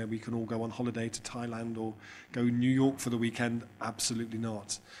 years and where we can all go on holiday to Thailand or go to New York for the weekend? Absolutely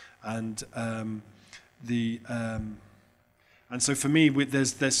not. And and so for me,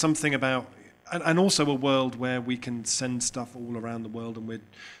 there's something about, and also a world where we can send stuff all around the world and we're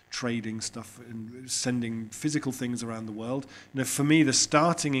trading stuff and sending physical things around the world. You know, for me, the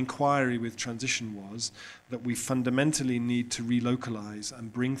starting inquiry with transition was that we fundamentally need to relocalize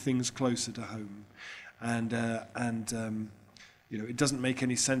and bring things closer to home. And you know, it doesn't make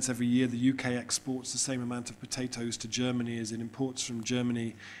any sense every year the UK exports the same amount of potatoes to Germany as it imports from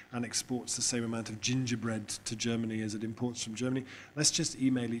Germany and exports the same amount of gingerbread to Germany as it imports from Germany. Let's just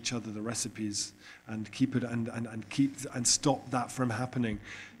email each other the recipes and keep it and stop that from happening.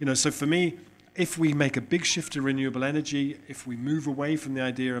 You know, so for me, if we make a big shift to renewable energy, if we move away from the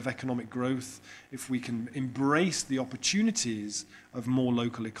idea of economic growth, if we can embrace the opportunities of more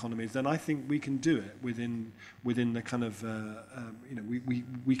local economies, then I think we can do it within the kind of, you know,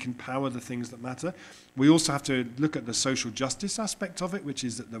 we can power the things that matter. We also have to look at the social justice aspect of it, which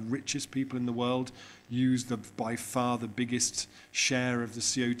is that the richest people in the world use by far the biggest share of the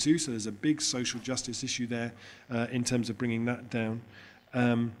CO2. So there's a big social justice issue there in terms of bringing that down.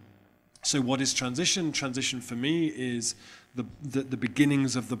 So what is transition? Transition for me is the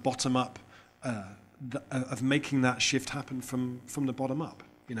beginnings of the bottom up, of making that shift happen from the bottom up.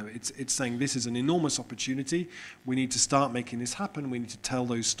 You know, it's saying this is an enormous opportunity. We need to start making this happen. We need to tell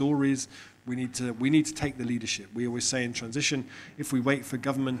those stories. We need to take the leadership. We always say in transition, if we wait for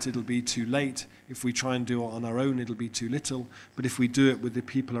government, it'll be too late. If we try and do it on our own, it'll be too little. But if we do it with the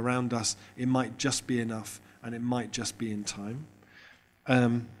people around us, it might just be enough, and it might just be in time.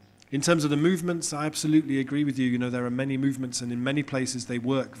 In terms of the movements, I absolutely agree with you. You know, there are many movements, and in many places they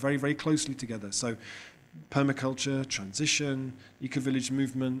work very, very closely together. So permaculture, transition, eco-village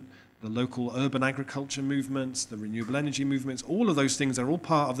movement, the local urban agriculture movements, the renewable energy movements, all of those things are all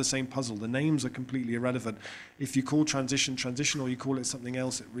part of the same puzzle. The names are completely irrelevant. If you call transition transition or you call it something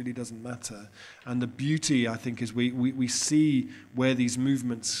else, it really doesn't matter. And the beauty, I think, is we see where these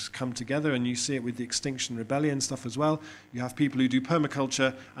movements come together, and you see it with the Extinction Rebellion stuff as well. You have people who do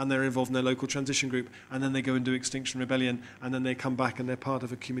permaculture and they're involved in their local transition group, and then they go and do Extinction Rebellion, and then they come back and they're part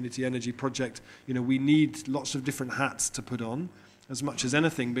of a community energy project. You know, we need lots of different hats to put on, as much as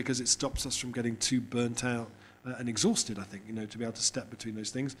anything, because it stops us from getting too burnt out and exhausted, I think, you know, to be able to step between those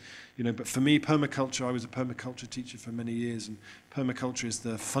things. You know, but for me, permaculture, I was a permaculture teacher for many years, and permaculture is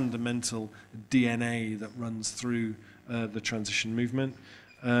the fundamental DNA that runs through the transition movement.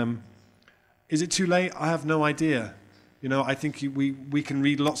 Is it too late? I have no idea. You know, I think we can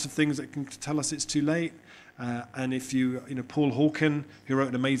read lots of things that can tell us it's too late. And if you know, Paul Hawken, who wrote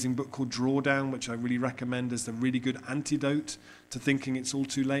an amazing book called Drawdown, which I really recommend as a really good antidote to thinking it's all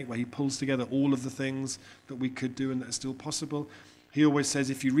too late, where he pulls together all of the things that we could do and that are still possible. He always says,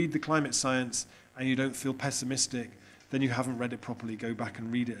 if you read the climate science and you don't feel pessimistic, then you haven't read it properly. Go back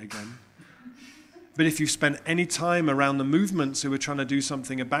and read it again. But if you've spent any time around the movements who are trying to do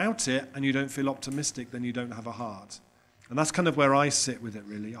something about it and you don't feel optimistic, then you don't have a heart. And that's kind of where I sit with it,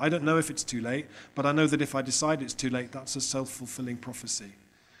 really. I don't know if it's too late, but I know that if I decide it's too late, that's a self-fulfilling prophecy.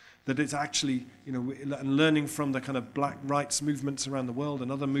 That it's actually, you know, and learning from the kind of black rights movements around the world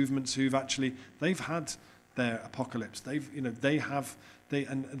and other movements who've actually, they've had their apocalypse. They've, you know,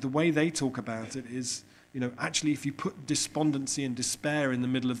 and the way they talk about it is, you know, actually if you put despondency and despair in the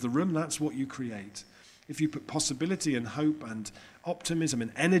middle of the room, that's what you create. If you put possibility and hope and optimism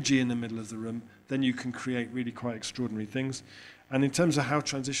and energy in the middle of the room, then you can create really quite extraordinary things. And in terms of how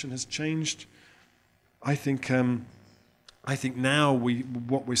transition has changed, I think now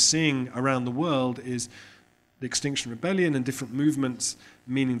what we're seeing around the world is the Extinction Rebellion and different movements,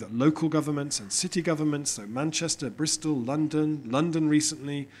 meaning that local governments and city governments, so Manchester, Bristol, London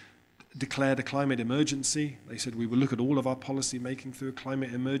recently, declared a climate emergency. They said we will look at all of our policy making through a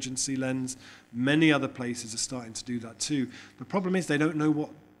climate emergency lens. Many other places are starting to do that too. The problem is they don't know what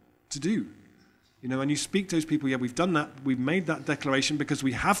to do. You know, and you speak to those people, yeah, we've done that, we've made that declaration because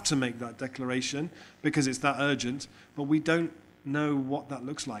we have to make that declaration because it's that urgent, but we don't know what that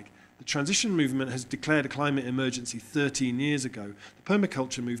looks like. The transition movement has declared a climate emergency 13 years ago. The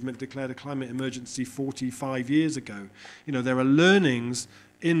permaculture movement declared a climate emergency 45 years ago. You know, there are learnings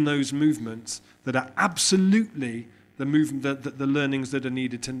in those movements that are absolutely the learnings that are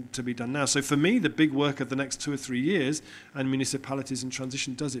needed to be done now. So for me, the big work of the next 2 or 3 years, and municipalities in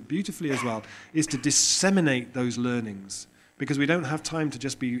transition does it beautifully as well, is to disseminate those learnings. Because we don't have time to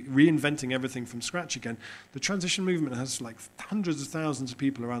just be reinventing everything from scratch again. The transition movement has like hundreds of thousands of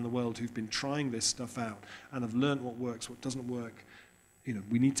people around the world who've been trying this stuff out and have learned what works, what doesn't work. You know,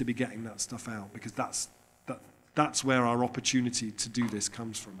 we need to be getting that stuff out because that's where our opportunity to do this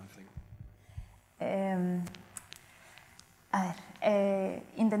comes from, I think. A ver,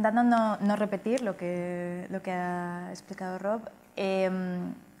 intentando no repetir lo que ha explicado Rob,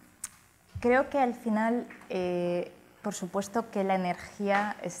 creo que al final, por supuesto que la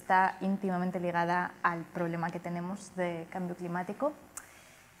energía está íntimamente ligada al problema que tenemos de cambio climático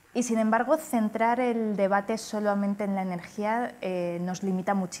y, sin embargo, centrar el debate solamente en la energía nos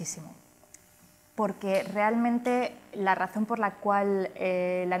limita muchísimo. Porque realmente la razón por la cual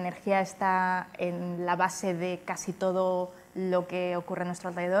la energía está en la base de casi todo lo que ocurre a nuestro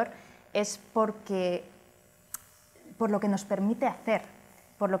alrededor es por lo que nos permite hacer,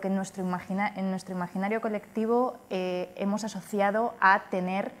 por lo que en nuestro imaginario colectivo hemos asociado a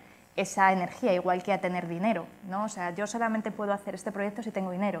tener esa energía, igual que a tener dinero, ¿no? O sea, yo solamente puedo hacer este proyecto si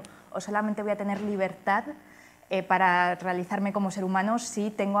tengo dinero, o solamente voy a tener libertad para realizarme como ser humano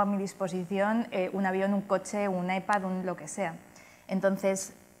si tengo a mi disposición un avión, un coche, un iPad, lo que sea.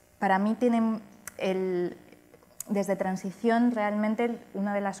 Entonces, para mí desde transición realmente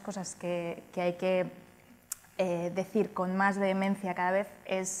una de las cosas que hay que decir con más vehemencia cada vez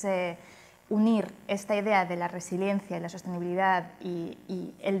es unir esta idea de la resiliencia y la sostenibilidad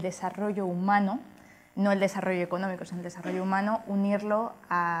y el desarrollo humano, no el desarrollo económico, sino el desarrollo humano, unirlo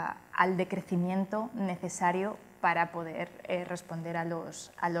al decrecimiento necesario para poder responder a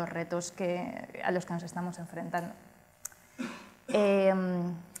los retos a los que nos estamos enfrentando.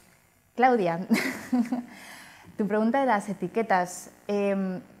 Claudia, tu pregunta de las etiquetas.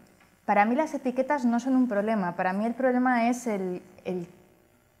 Para mí las etiquetas no son un problema. Para mí el problema es el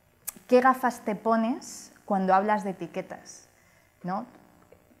qué gafas te pones cuando hablas de etiquetas, ¿no?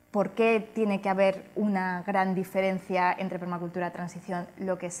 ¿Por qué tiene que haber una gran diferencia entre permacultura, transición,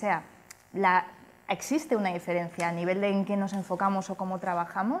 lo que sea? Existe una diferencia a nivel de en qué nos enfocamos o cómo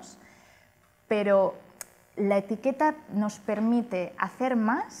trabajamos pero la etiqueta nos permite hacer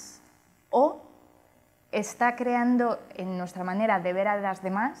más o está creando, en nuestra manera de ver a las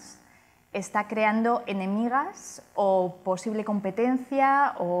demás, está creando enemigas o posible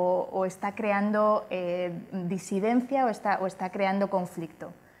competencia o está creando disidencia o está creando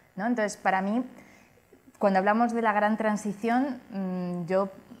conflicto, ¿no? Entonces, para mí, cuando hablamos de la gran transición, yo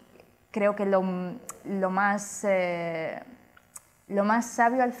creo que lo más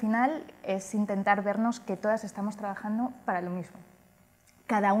sabio al final es intentar vernos que todas estamos trabajando para lo mismo,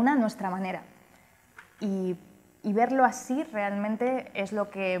 cada una a nuestra manera. Y verlo así realmente es lo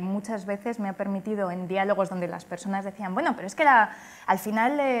que muchas veces me ha permitido en diálogos donde las personas decían, bueno, pero es que al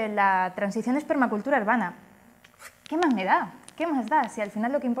final la transición es permacultura urbana. ¿Qué más me da? ¿Qué más da? Si al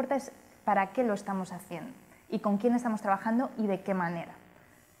final lo que importa es para qué lo estamos haciendo y con quién estamos trabajando y de qué manera.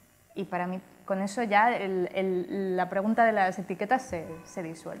 Y para mí, con eso ya la pregunta de las etiquetas se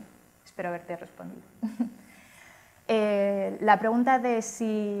disuelve. Espero haberte respondido. La pregunta de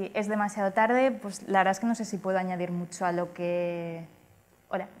si es demasiado tarde, pues la verdad es que no sé si puedo añadir mucho a lo que,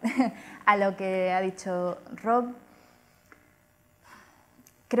 a lo que ha dicho Rob.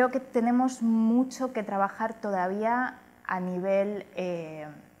 Creo que tenemos mucho que trabajar todavía a nivel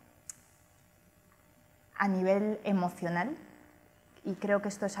emocional. Y creo que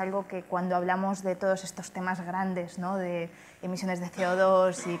esto es algo que cuando hablamos de todos estos temas grandes, ¿no? De emisiones de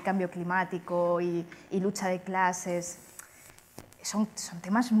CO2 y cambio climático y lucha de clases, son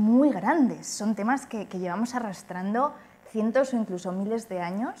temas muy grandes, son temas que llevamos arrastrando cientos o incluso miles de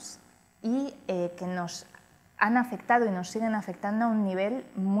años y que nos han afectado y nos siguen afectando a un nivel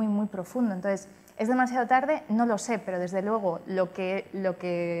muy, muy profundo. Entonces, ¿es demasiado tarde? No lo sé, pero desde luego lo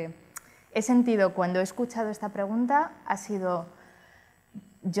que he sentido cuando he escuchado esta pregunta ha sido: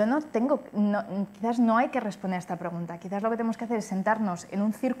 quizás no hay que responder a esta pregunta, quizás lo que tenemos que hacer es sentarnos en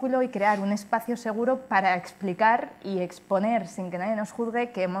un círculo y crear un espacio seguro para explicar y exponer sin que nadie nos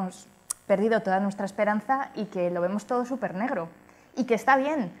juzgue que hemos perdido toda nuestra esperanza y que lo vemos todo súper negro. Y que está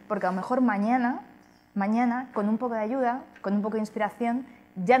bien, porque a lo mejor mañana, con un poco de ayuda, con un poco de inspiración,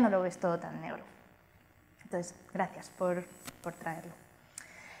 ya no lo ves todo tan negro. Entonces, gracias por traerlo.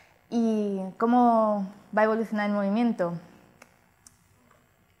 ¿Y cómo va a evolucionar el movimiento?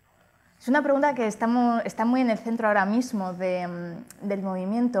 Es una pregunta que está muy en el centro ahora mismo del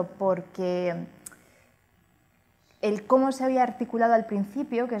movimiento, porque el cómo se había articulado al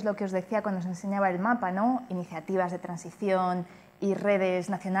principio, que es lo que os decía cuando os enseñaba el mapa, ¿no? Iniciativas de transición y redes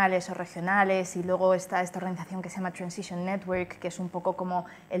nacionales o regionales, y luego está esta organización que se llama Transition Network, que es un poco como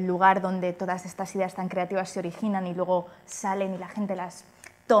el lugar donde todas estas ideas tan creativas se originan y luego salen y la gente las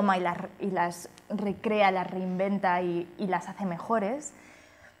toma y las recrea, las reinventa y las hace mejores.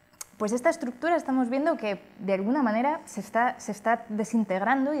 Pues esta estructura estamos viendo que de alguna manera se está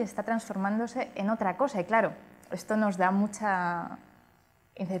desintegrando y está transformándose en otra cosa. Y claro, esto nos da mucha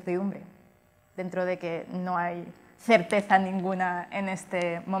incertidumbre, dentro de que no hay certeza ninguna en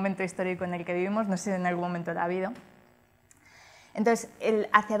este momento histórico en el que vivimos, no sé si en algún momento la ha habido. Entonces,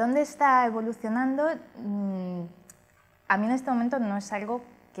 hacia dónde está evolucionando, a mí en este momento no es algo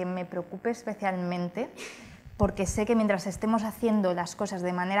que me preocupe especialmente, porque sé que mientras estemos haciendo las cosas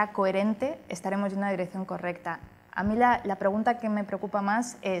de manera coherente, estaremos en una dirección correcta. A mí la pregunta que me preocupa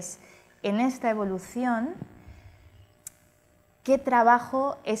más es, en esta evolución, ¿qué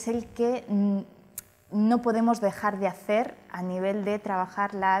trabajo es el que no podemos dejar de hacer a nivel de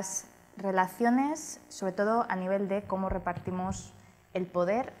trabajar las relaciones, sobre todo a nivel de cómo repartimos el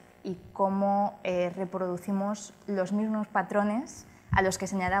poder y cómo reproducimos los mismos patrones a los que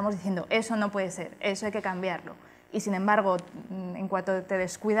señalamos diciendo eso no puede ser, eso hay que cambiarlo? Y sin embargo, en cuanto te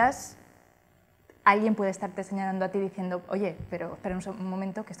descuidas, alguien puede estarte señalando a ti diciendo, oye, pero espera un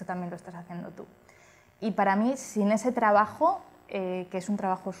momento que esto también lo estás haciendo tú. Y para mí, sin ese trabajo, que es un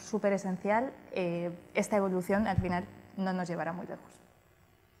trabajo súper esencial, esta evolución al final no nos llevará muy lejos,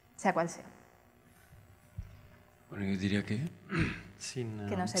 sea cual sea. Bueno, yo diría que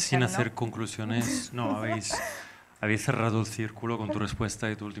no sin hacer conclusiones, no, habéis cerrado el círculo con tu respuesta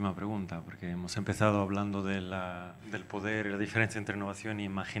y tu última pregunta, porque hemos empezado hablando del poder y la diferencia entre innovación y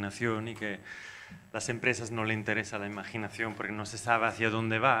imaginación, y que a las empresas no les interesa la imaginación porque no se sabe hacia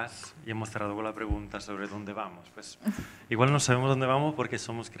dónde vas, y hemos cerrado con la pregunta sobre dónde vamos. Pues igual no sabemos dónde vamos porque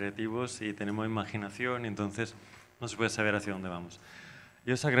somos creativos y tenemos imaginación, y entonces no se puede saber hacia dónde vamos.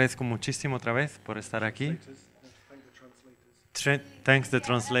 Yo os agradezco muchísimo otra vez por estar aquí. Thanks the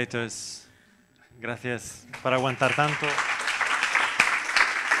translators. Gracias por aguantar tanto.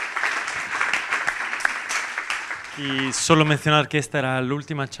 Y solo mencionar que esta era la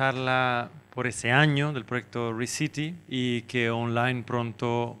última charla por ese año del proyecto ReCity y que online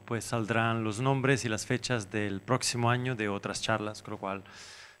pronto pues saldrán los nombres y las fechas del próximo año de otras charlas, con lo cual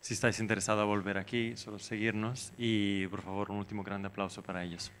si estáis interesados a volver aquí, solo seguirnos y por favor un último grande aplauso para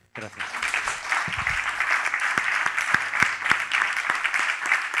ellos. Gracias.